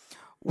 What?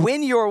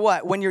 When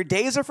your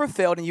days are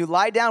fulfilled and you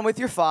lie down with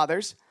your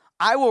fathers,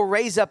 I will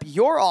raise up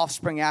your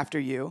offspring after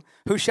you,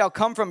 who shall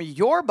come from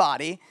your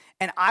body,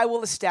 and I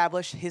will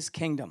establish his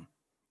kingdom.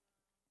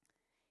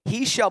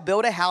 He shall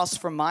build a house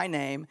for my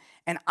name,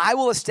 and I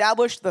will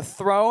establish the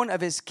throne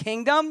of his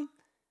kingdom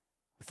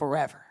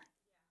forever.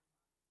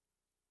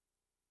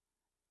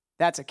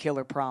 That's a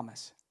killer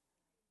promise.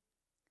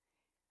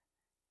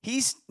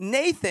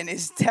 Nathan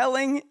is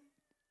telling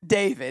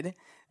David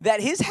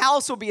that his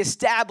house will be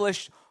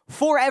established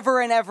forever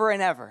and ever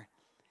and ever.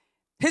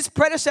 His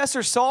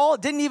predecessor Saul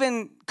couldn't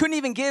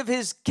even give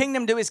his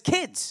kingdom to his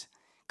kids.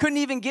 Couldn't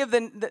even give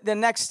the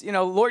next,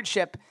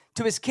 lordship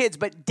to his kids.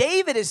 But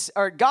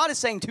God is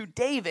saying to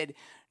David,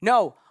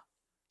 no,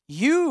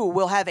 you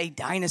will have a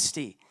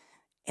dynasty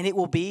and it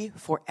will be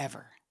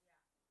forever.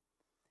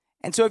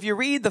 And so if you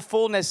read the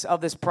fullness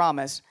of this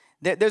promise,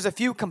 there's a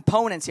few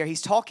components here.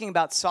 He's talking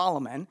about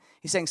Solomon.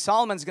 He's saying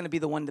Solomon's going to be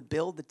the one to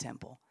build the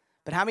temple.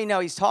 But how many know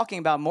he's talking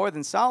about more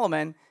than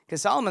Solomon?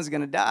 Because Solomon's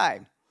going to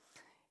die.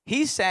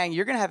 He's saying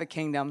you're going to have a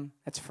kingdom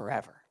that's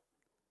forever.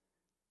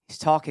 He's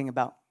talking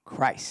about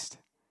Christ,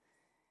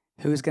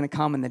 who's going to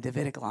come in the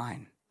Davidic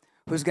line,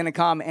 who's going to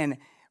come and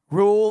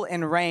rule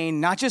and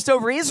reign, not just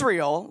over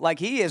Israel like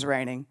he is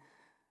reigning,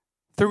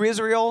 through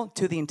Israel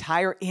to the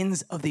entire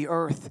ends of the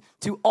earth,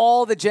 to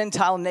all the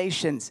Gentile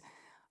nations.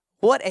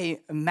 What a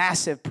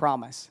massive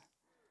promise.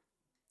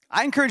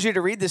 I encourage you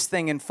to read this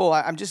thing in full.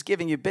 I'm just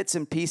giving you bits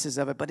and pieces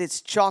of it, but it's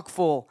chock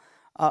full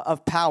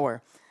of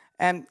power.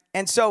 And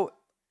so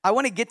I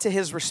want to get to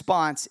his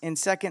response in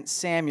 2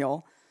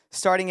 Samuel,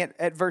 starting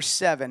at verse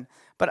 7.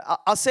 But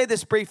I'll say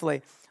this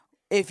briefly.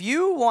 If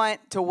you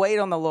want to wait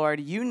on the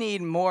Lord, you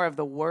need more of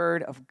the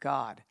Word of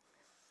God.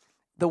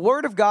 The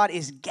Word of God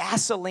is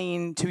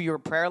gasoline to your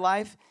prayer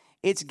life.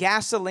 It's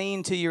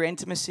gasoline to your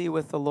intimacy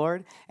with the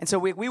Lord. And so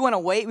we want to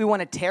wait. We want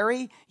to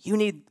tarry. You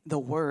need the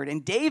Word.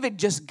 And David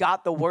just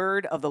got the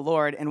Word of the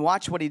Lord, and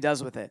watch what he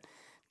does with it.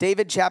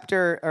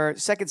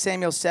 2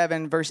 Samuel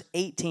 7, verse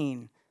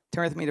 18.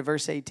 Turn with me to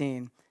verse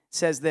 18.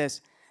 Says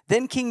this,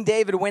 then King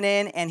David went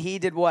in and he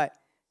did what?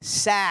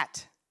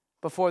 Sat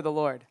before the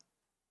Lord.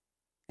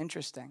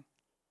 Interesting.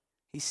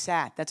 He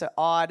sat. That's an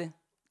odd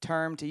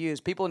term to use.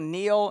 People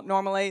kneel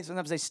normally.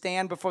 Sometimes they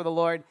stand before the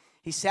Lord.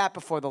 He sat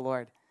before the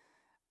Lord.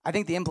 I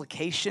think the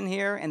implication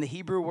here, and the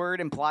Hebrew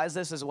word implies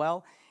this as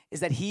well,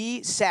 is that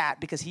he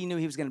sat because he knew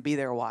he was going to be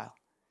there a while.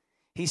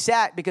 He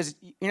sat because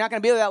you're not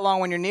going to be there that long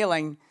when you're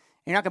kneeling.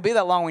 You're not going to be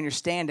that long when you're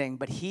standing.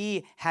 But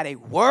he had a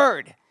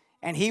word.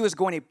 And he was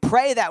going to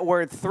pray that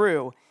word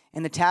through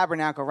in the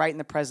tabernacle, right in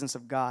the presence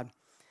of God.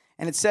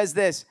 And it says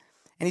this,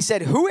 and he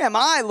said, who am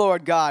I,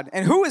 Lord God,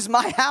 and who is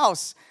my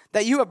house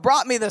that you have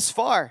brought me this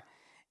far?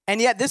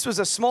 And yet this was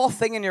a small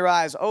thing in your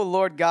eyes. Oh,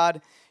 Lord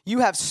God, you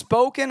have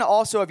spoken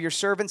also of your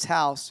servant's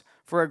house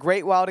for a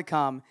great while to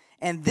come.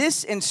 And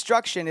this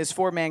instruction is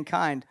for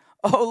mankind.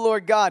 Oh,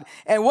 Lord God,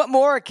 and what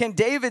more can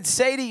David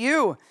say to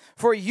you?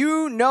 For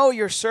you know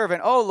your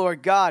servant, oh,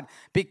 Lord God,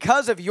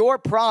 because of your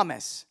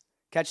promise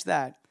Catch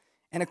that.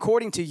 And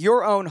according to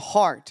your own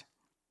heart,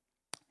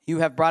 you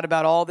have brought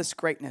about all this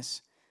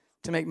greatness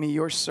to make me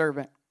your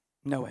servant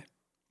know it.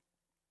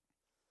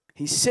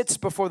 He sits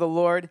before the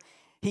Lord.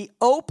 He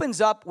opens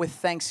up with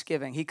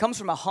thanksgiving. He comes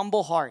from a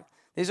humble heart.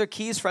 These are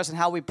keys for us in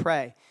how we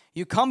pray.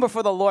 You come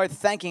before the Lord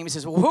thanking him. He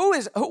says, woe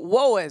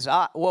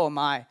am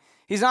I.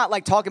 He's not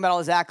like talking about all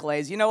his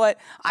accolades. You know what?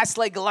 I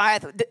slayed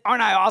Goliath.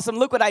 Aren't I awesome?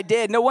 Look what I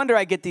did. No wonder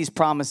I get these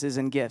promises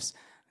and gifts.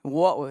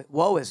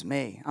 Woe is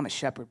me. I'm a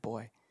shepherd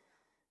boy.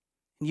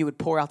 And you would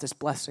pour out this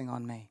blessing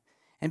on me.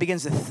 And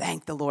begins to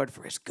thank the Lord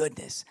for his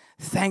goodness.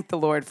 Thank the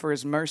Lord for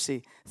his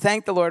mercy.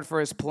 Thank the Lord for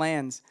his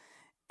plans.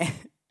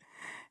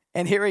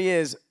 And here he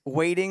is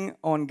waiting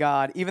on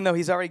God, even though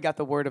he's already got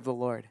the word of the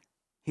Lord.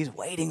 He's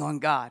waiting on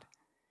God.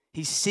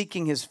 He's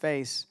seeking his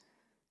face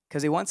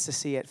because he wants to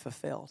see it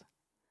fulfilled.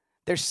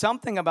 There's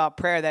something about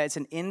prayer that it's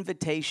an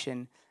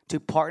invitation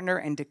to partner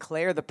and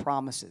declare the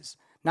promises,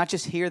 not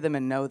just hear them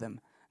and know them.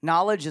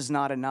 Knowledge is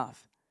not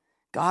enough.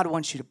 God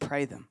wants you to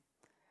pray them.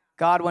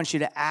 God wants you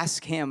to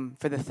ask him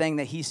for the thing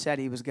that he said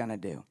he was going to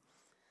do.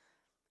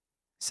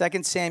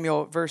 2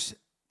 Samuel, verse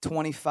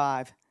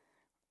 25.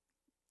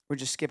 We're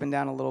just skipping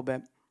down a little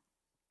bit.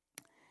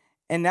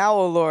 And now,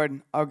 O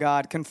Lord, our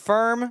God,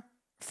 confirm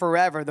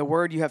forever the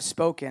word you have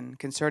spoken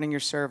concerning your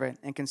servant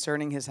and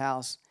concerning his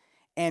house,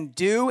 and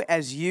do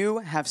as you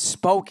have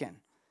spoken.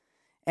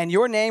 And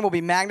your name will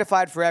be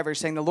magnified forever,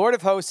 saying, the Lord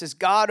of hosts is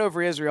God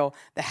over Israel.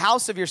 The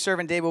house of your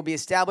servant David will be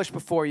established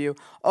before you.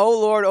 O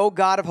Lord, O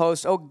God of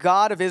hosts, O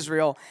God of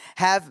Israel,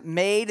 have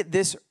made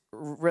this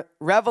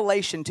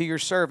revelation to your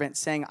servant,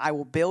 saying, I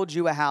will build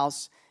you a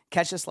house.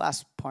 Catch this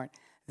last part.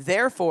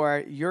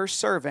 Therefore, your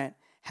servant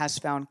has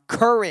found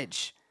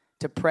courage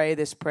to pray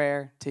this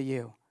prayer to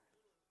you.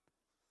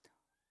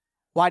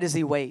 Why does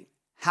he wait?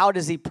 How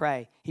does he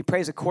pray? He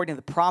prays according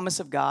to the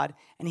promise of God,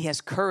 and he has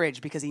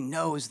courage because he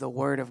knows the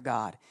word of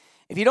God.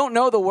 If you don't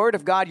know the word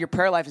of God, your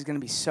prayer life is going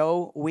to be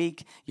so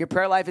weak. Your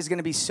prayer life is going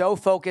to be so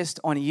focused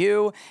on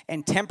you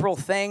and temporal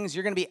things.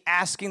 You're going to be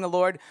asking the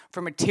Lord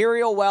for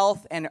material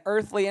wealth and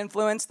earthly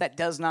influence that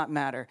does not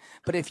matter.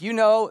 But if you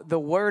know the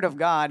word of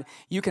God,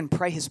 you can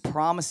pray his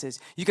promises.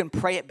 You can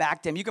pray it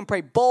back to him. You can pray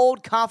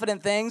bold,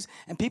 confident things,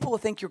 and people will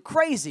think you're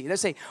crazy. They'll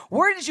say,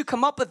 where did you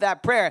come up with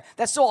that prayer?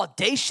 That's so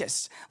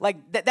audacious. Like,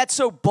 that's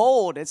so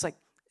bold. It's like,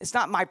 it's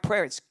not my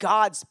prayer. It's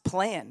God's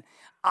plan.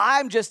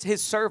 I'm just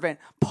his servant,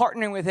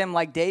 partnering with him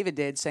like David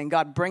did, saying,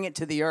 God, bring it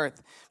to the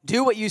earth.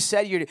 Do what you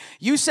said you do.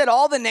 You said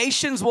all the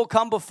nations will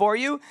come before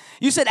you.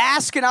 You said,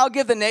 ask and I'll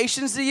give the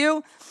nations to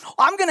you.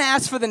 I'm going to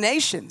ask for the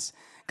nations.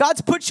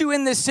 God's put you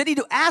in this city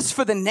to ask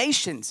for the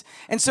nations.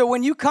 And so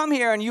when you come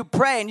here and you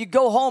pray and you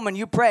go home and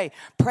you pray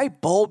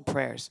bold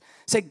prayers.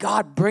 Say,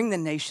 God, bring the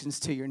nations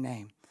to your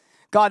name.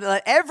 God,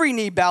 let every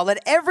knee bow,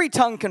 let every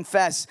tongue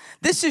confess.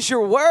 This is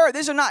your word.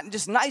 These are not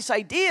just nice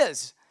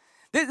ideas.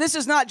 This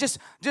is not just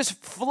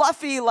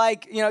fluffy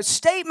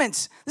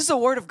statements. This is the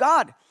word of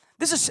God.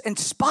 This is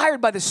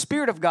inspired by the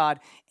Spirit of God,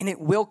 and it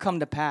will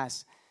come to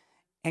pass.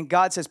 And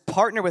God says,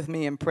 partner with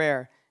me in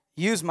prayer.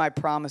 Use my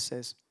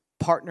promises.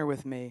 Partner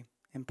with me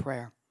in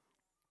prayer.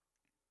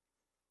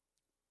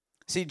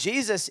 See,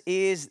 Jesus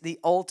is the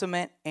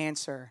ultimate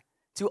answer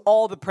to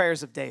all the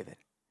prayers of David.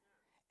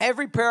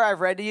 Every prayer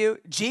I've read to you,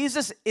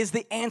 Jesus is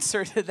the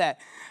answer to that.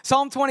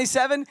 Psalm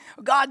 27,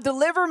 God,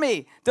 deliver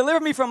me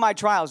from my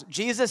trials.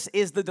 Jesus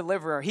is the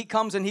deliverer. He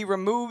comes and he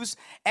removes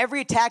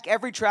every attack,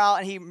 every trial,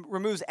 and he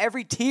removes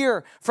every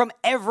tear from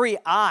every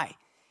eye.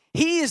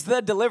 He is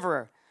the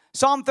deliverer.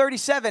 Psalm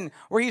 37,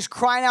 where he's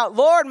crying out,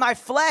 Lord, my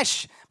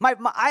flesh,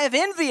 I have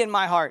envy in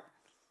my heart.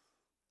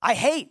 I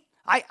hate,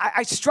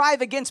 I strive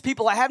against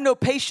people. I have no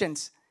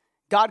patience.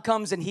 God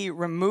comes and he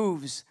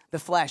removes the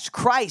flesh.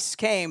 Christ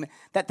came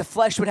that the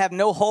flesh would have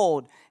no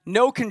hold,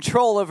 no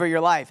control over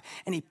your life.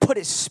 And he put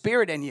his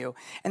Spirit in you.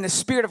 And the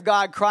Spirit of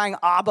God crying,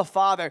 Abba,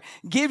 Father,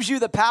 gives you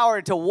the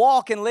power to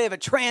walk and live a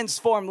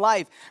transformed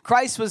life.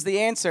 Christ was the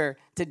answer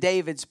to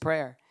David's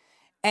prayer.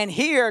 And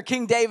here,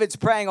 King David's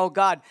praying, oh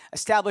God,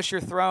 establish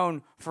your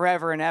throne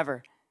forever and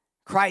ever.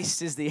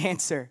 Christ is the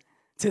answer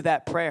to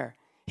that prayer.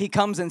 He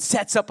comes and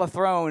sets up a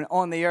throne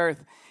on the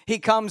earth. He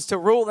comes to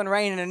rule and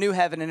reign in a new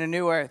heaven and a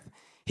new earth.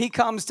 He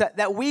comes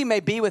that we may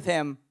be with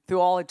him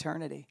through all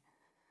eternity.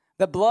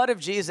 The blood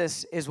of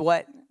Jesus is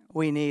what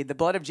we need. The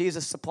blood of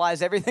Jesus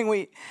supplies everything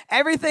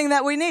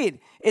that we need.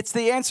 It's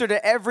the answer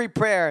to every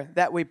prayer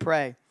that we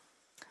pray.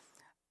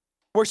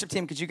 Worship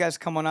team, could you guys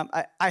come on up?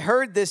 I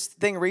heard this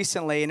thing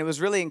recently, and it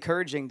was really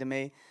encouraging to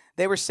me.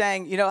 They were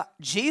saying,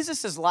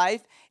 Jesus'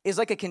 life is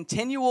like a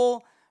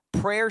continual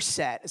prayer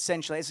set,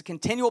 essentially. It's a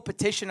continual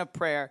petition of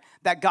prayer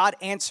that God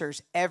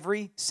answers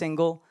every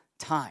single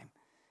time.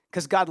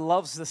 Because God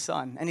loves the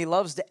Son, and he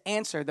loves to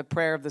answer the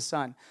prayer of the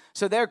Son.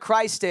 So there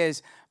Christ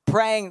is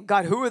praying,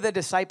 God, who are the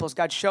disciples?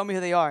 God, show me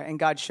who they are. And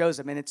God shows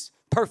them, and it's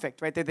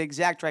perfect, right? They're the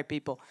exact right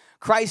people.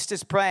 Christ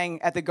is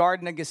praying at the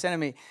Garden of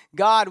Gethsemane.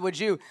 God, would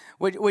you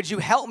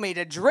help me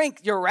to drink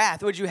your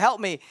wrath? Would you help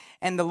me?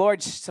 And the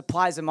Lord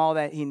supplies him all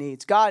that he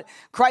needs.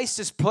 Christ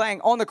is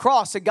praying on the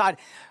cross, and God,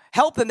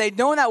 Help them. They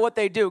know not what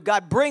they do.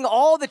 God, bring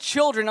all the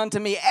children unto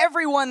me,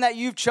 everyone that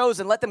you've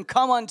chosen. Let them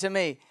come unto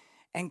me.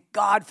 And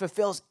God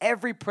fulfills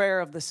every prayer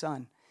of the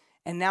Son.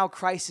 And now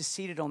Christ is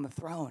seated on the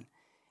throne.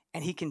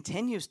 And he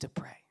continues to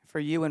pray for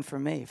you and for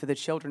me, for the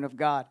children of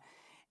God.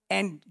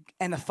 And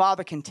the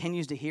Father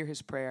continues to hear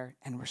his prayer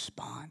and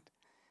respond.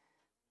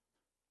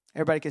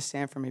 Everybody can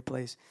stand for me,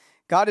 please.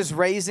 God is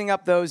raising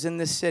up those in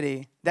this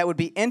city that would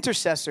be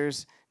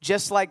intercessors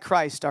just like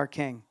Christ, our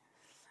King,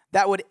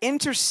 that would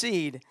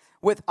intercede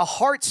with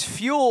hearts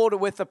fueled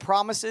with the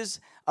promises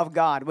of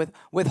God,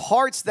 with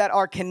hearts that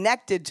are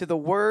connected to the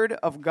word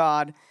of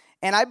God.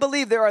 And I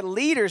believe there are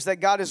leaders that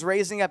God is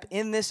raising up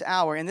in this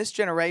hour, in this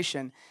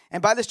generation.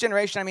 And by this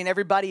generation, I mean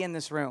everybody in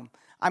this room.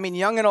 I mean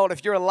young and old.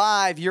 If you're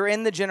alive, you're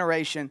in the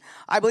generation.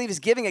 I believe he's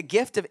giving a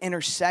gift of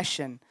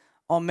intercession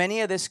on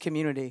many of this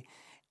community.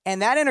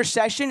 And that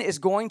intercession is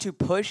going to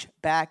push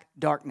back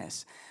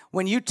darkness.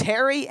 When you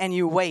tarry and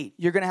you wait,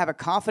 you're going to have a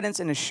confidence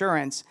and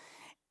assurance,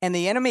 and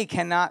the enemy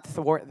cannot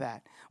thwart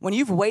that. When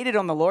you've waited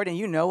on the Lord and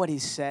you know what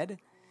he's said,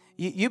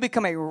 you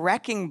become a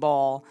wrecking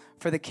ball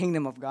for the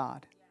kingdom of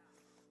God.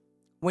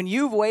 When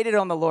you've waited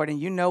on the Lord and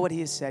you know what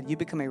he has said, you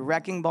become a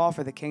wrecking ball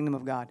for the kingdom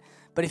of God.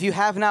 But if you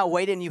have not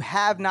waited and you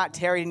have not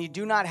tarried and you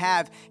do not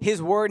have his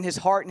word and his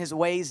heart and his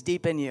ways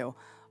deep in you,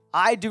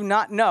 I do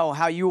not know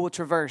how you will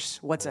traverse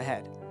what's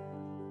ahead.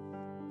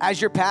 As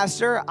your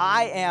pastor,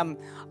 I'm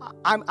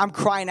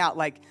crying out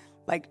like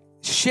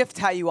shift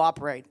how you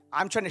operate.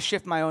 I'm trying to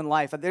shift my own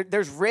life.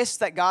 There's risks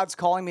that God's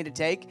calling me to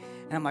take,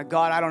 and I'm like,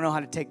 God, I don't know how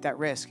to take that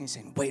risk. And he's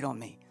saying, wait on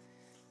me.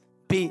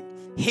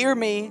 Hear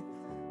me,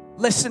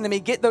 listen to me,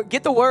 get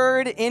the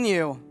word in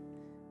you,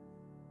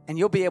 and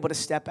you'll be able to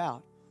step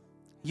out.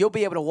 You'll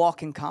be able to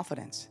walk in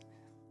confidence.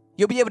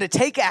 You'll be able to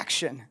take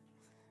action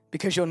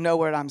because you'll know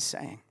what I'm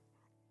saying.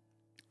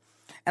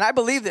 And I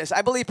believe this.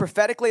 I believe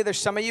prophetically there's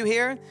some of you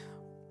here,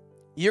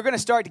 you're going to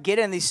start to get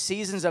in these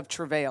seasons of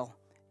travail.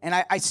 And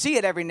I see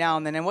it every now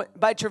and then. And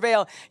by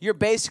travail, you're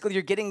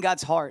getting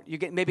God's heart.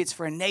 Maybe it's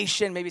for a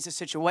nation, maybe it's a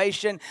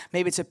situation,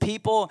 maybe it's a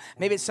people,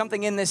 maybe it's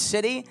something in this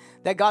city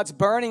that God's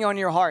burning on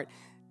your heart.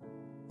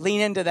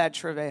 Lean into that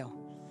travail.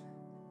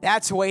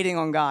 That's waiting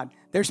on God.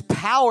 There's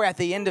power at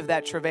the end of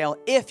that travail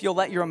if you'll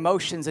let your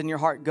emotions and your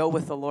heart go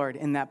with the Lord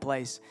in that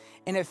place.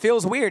 And it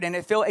feels weird, and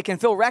it can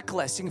feel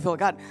reckless. You can feel,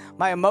 God,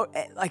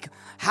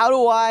 how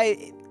do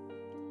I...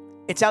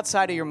 It's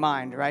outside of your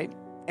mind, right?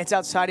 It's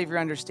outside of your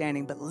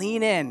understanding. But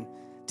lean in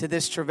to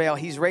this travail.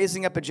 He's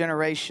raising up a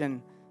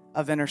generation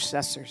of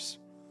intercessors.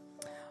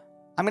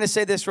 I'm going to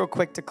say this real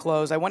quick to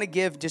close. I want to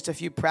give just a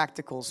few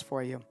practicals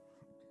for you.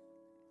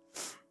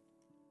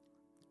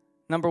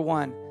 Number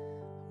one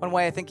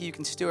way I think you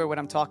can steward what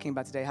I'm talking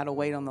about today, how to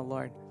wait on the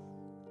Lord.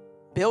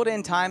 Build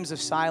in times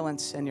of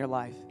silence in your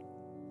life.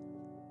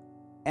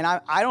 And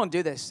I don't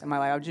do this in my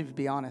life. I'll just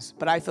be honest.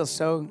 But I feel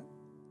so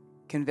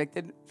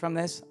convicted from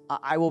this.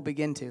 I will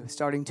begin to,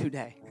 starting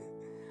today.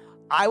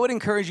 I would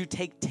encourage you,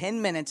 take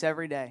 10 minutes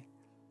every day.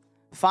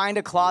 Find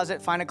a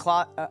closet, find a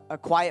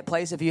quiet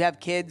place. If you have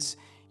kids,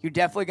 you're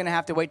definitely going to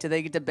have to wait till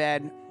they get to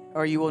bed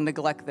or you will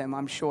neglect them,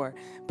 I'm sure.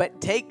 But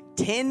take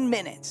 10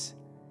 minutes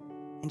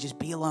and just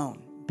be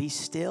alone. Be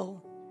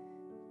still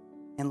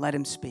and let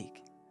him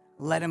speak.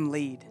 Let him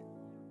lead.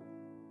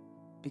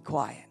 Be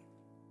quiet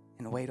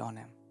and wait on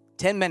him.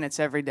 10 minutes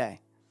every day.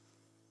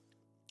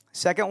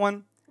 Second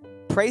one,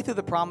 pray through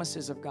the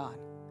promises of God.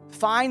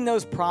 Find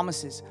those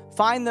promises.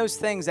 Find those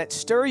things that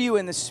stir you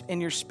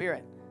in your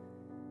spirit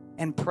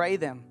and pray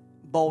them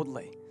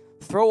boldly.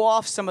 Throw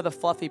off some of the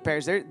fluffy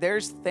prayers.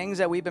 There's things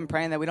that we've been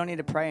praying that we don't need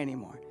to pray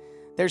anymore.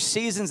 There's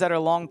seasons that are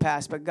long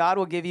past, but God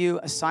will give you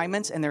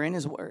assignments, and they're in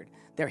his word.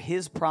 They're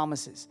his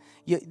promises.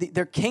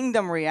 They're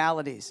kingdom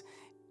realities.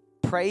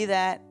 Pray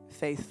that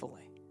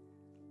faithfully.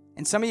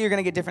 And some of you are going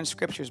to get different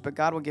scriptures, but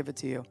God will give it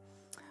to you.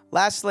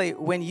 Lastly,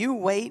 when you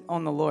wait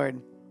on the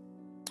Lord,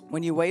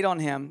 when you wait on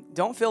him,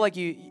 don't feel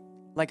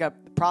like a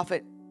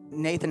prophet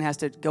Nathan has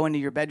to go into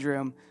your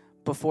bedroom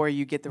before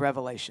you get the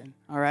revelation,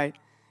 all right?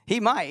 He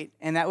might,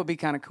 and that would be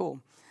kind of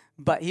cool.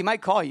 But he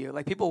might call you.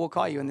 Like, people will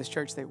call you in this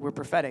church that we're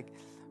prophetic.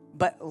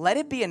 But let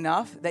it be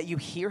enough that you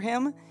hear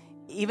him,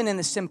 even in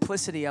the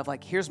simplicity of,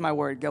 like, here's my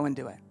word, go and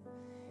do it.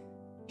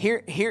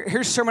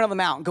 Here's Sermon on the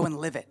Mount, go and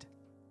live it.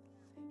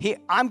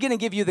 I'm going to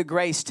give you the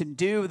grace to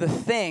do the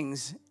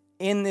things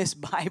in this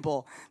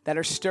Bible that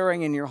are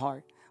stirring in your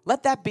heart.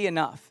 Let that be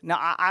enough.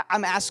 Now,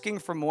 I'm asking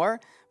for more,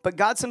 but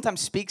God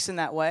sometimes speaks in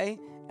that way,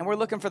 and we're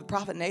looking for the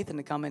prophet Nathan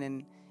to come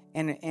in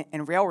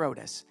and railroad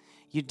us.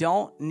 You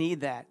don't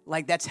need that.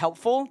 Like, that's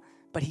helpful,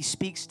 but he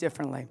speaks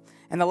differently.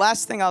 And the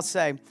last thing I'll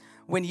say,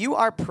 when you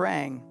are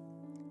praying,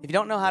 if you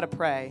don't know how to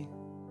pray,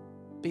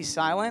 be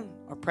silent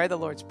or pray the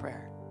Lord's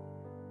Prayer.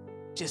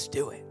 Just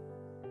do it.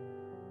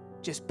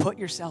 Just put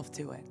yourself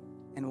to it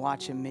and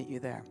watch him meet you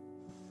there.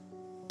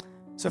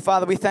 So,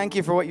 Father, we thank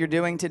you for what you're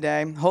doing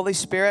today. Holy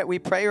Spirit, we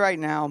pray right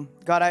now.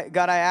 God,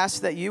 I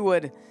ask that you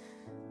would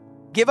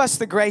give us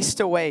the grace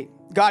to wait.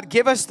 God,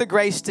 give us the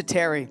grace to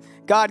tarry.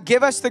 God,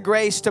 give us the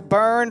grace to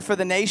burn for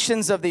the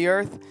nations of the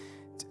earth,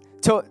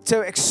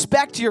 to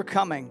expect your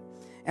coming.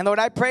 And Lord,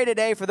 I pray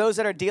today for those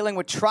that are dealing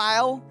with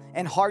trial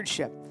and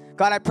hardship.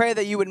 God, I pray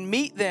that you would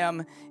meet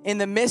them in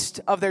the midst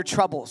of their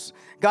troubles.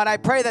 God, I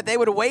pray that they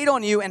would wait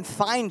on you and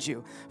find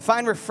you,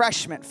 find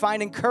refreshment,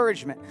 find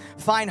encouragement,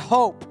 find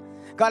hope.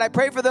 God, I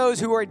pray for those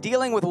who are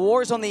dealing with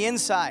wars on the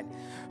inside,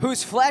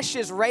 whose flesh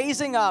is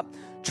raising up,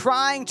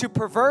 trying to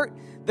pervert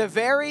the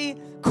very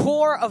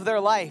core of their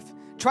life,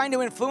 trying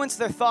to influence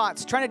their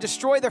thoughts, trying to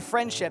destroy their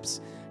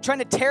friendships, trying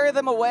to tear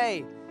them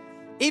away,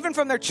 even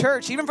from their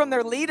church, even from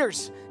their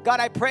leaders. God,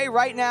 I pray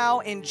right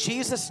now in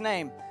Jesus'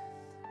 name,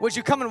 would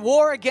you come and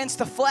war against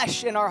the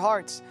flesh in our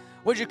hearts?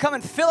 Would you come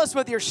and fill us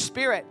with your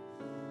Spirit?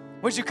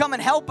 Would you come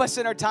and help us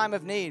in our time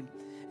of need?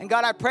 And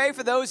God, I pray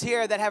for those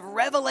here that have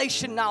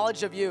revelation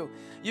knowledge of you.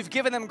 You've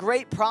given them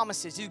great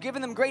promises. You've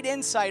given them great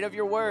insight of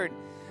your word.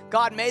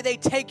 God, may they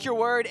take your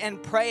word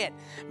and pray it.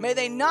 May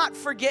they not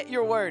forget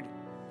your word.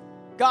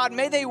 God,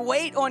 may they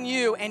wait on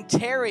you and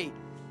tarry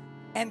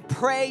and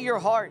pray your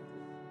heart.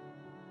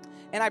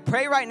 And I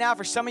pray right now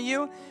for some of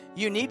you,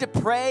 you need to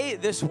pray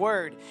this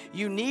word.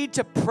 You need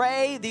to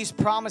pray these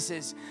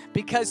promises,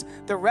 because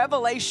the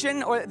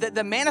revelation or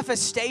the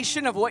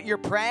manifestation of what you're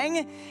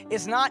praying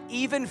is not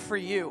even for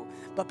you,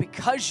 but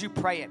because you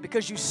pray it,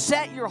 because you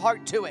set your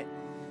heart to it.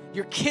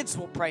 Your kids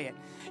will pray it.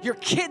 Your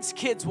kids'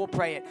 kids will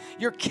pray it.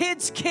 Your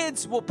kids'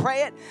 kids will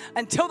pray it.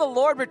 Until the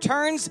Lord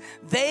returns,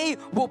 they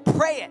will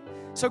pray it.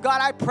 So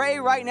God, I pray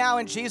right now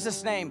in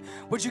Jesus' name,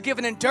 would you give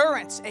an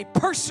endurance, a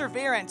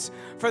perseverance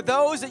for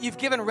those that you've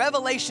given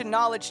revelation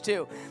knowledge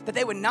to, that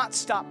they would not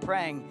stop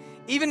praying,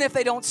 even if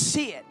they don't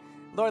see it.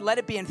 Lord, let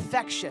it be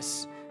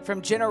infectious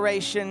from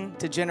generation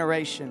to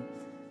generation.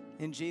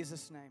 In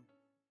Jesus' name.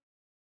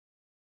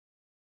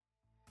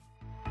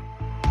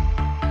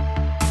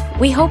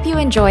 We hope you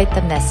enjoyed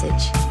the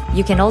message.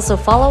 You can also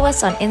follow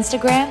us on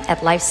Instagram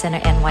at Life Center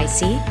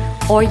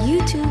NYC or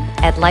YouTube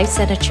at Life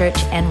Center Church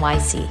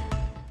NYC.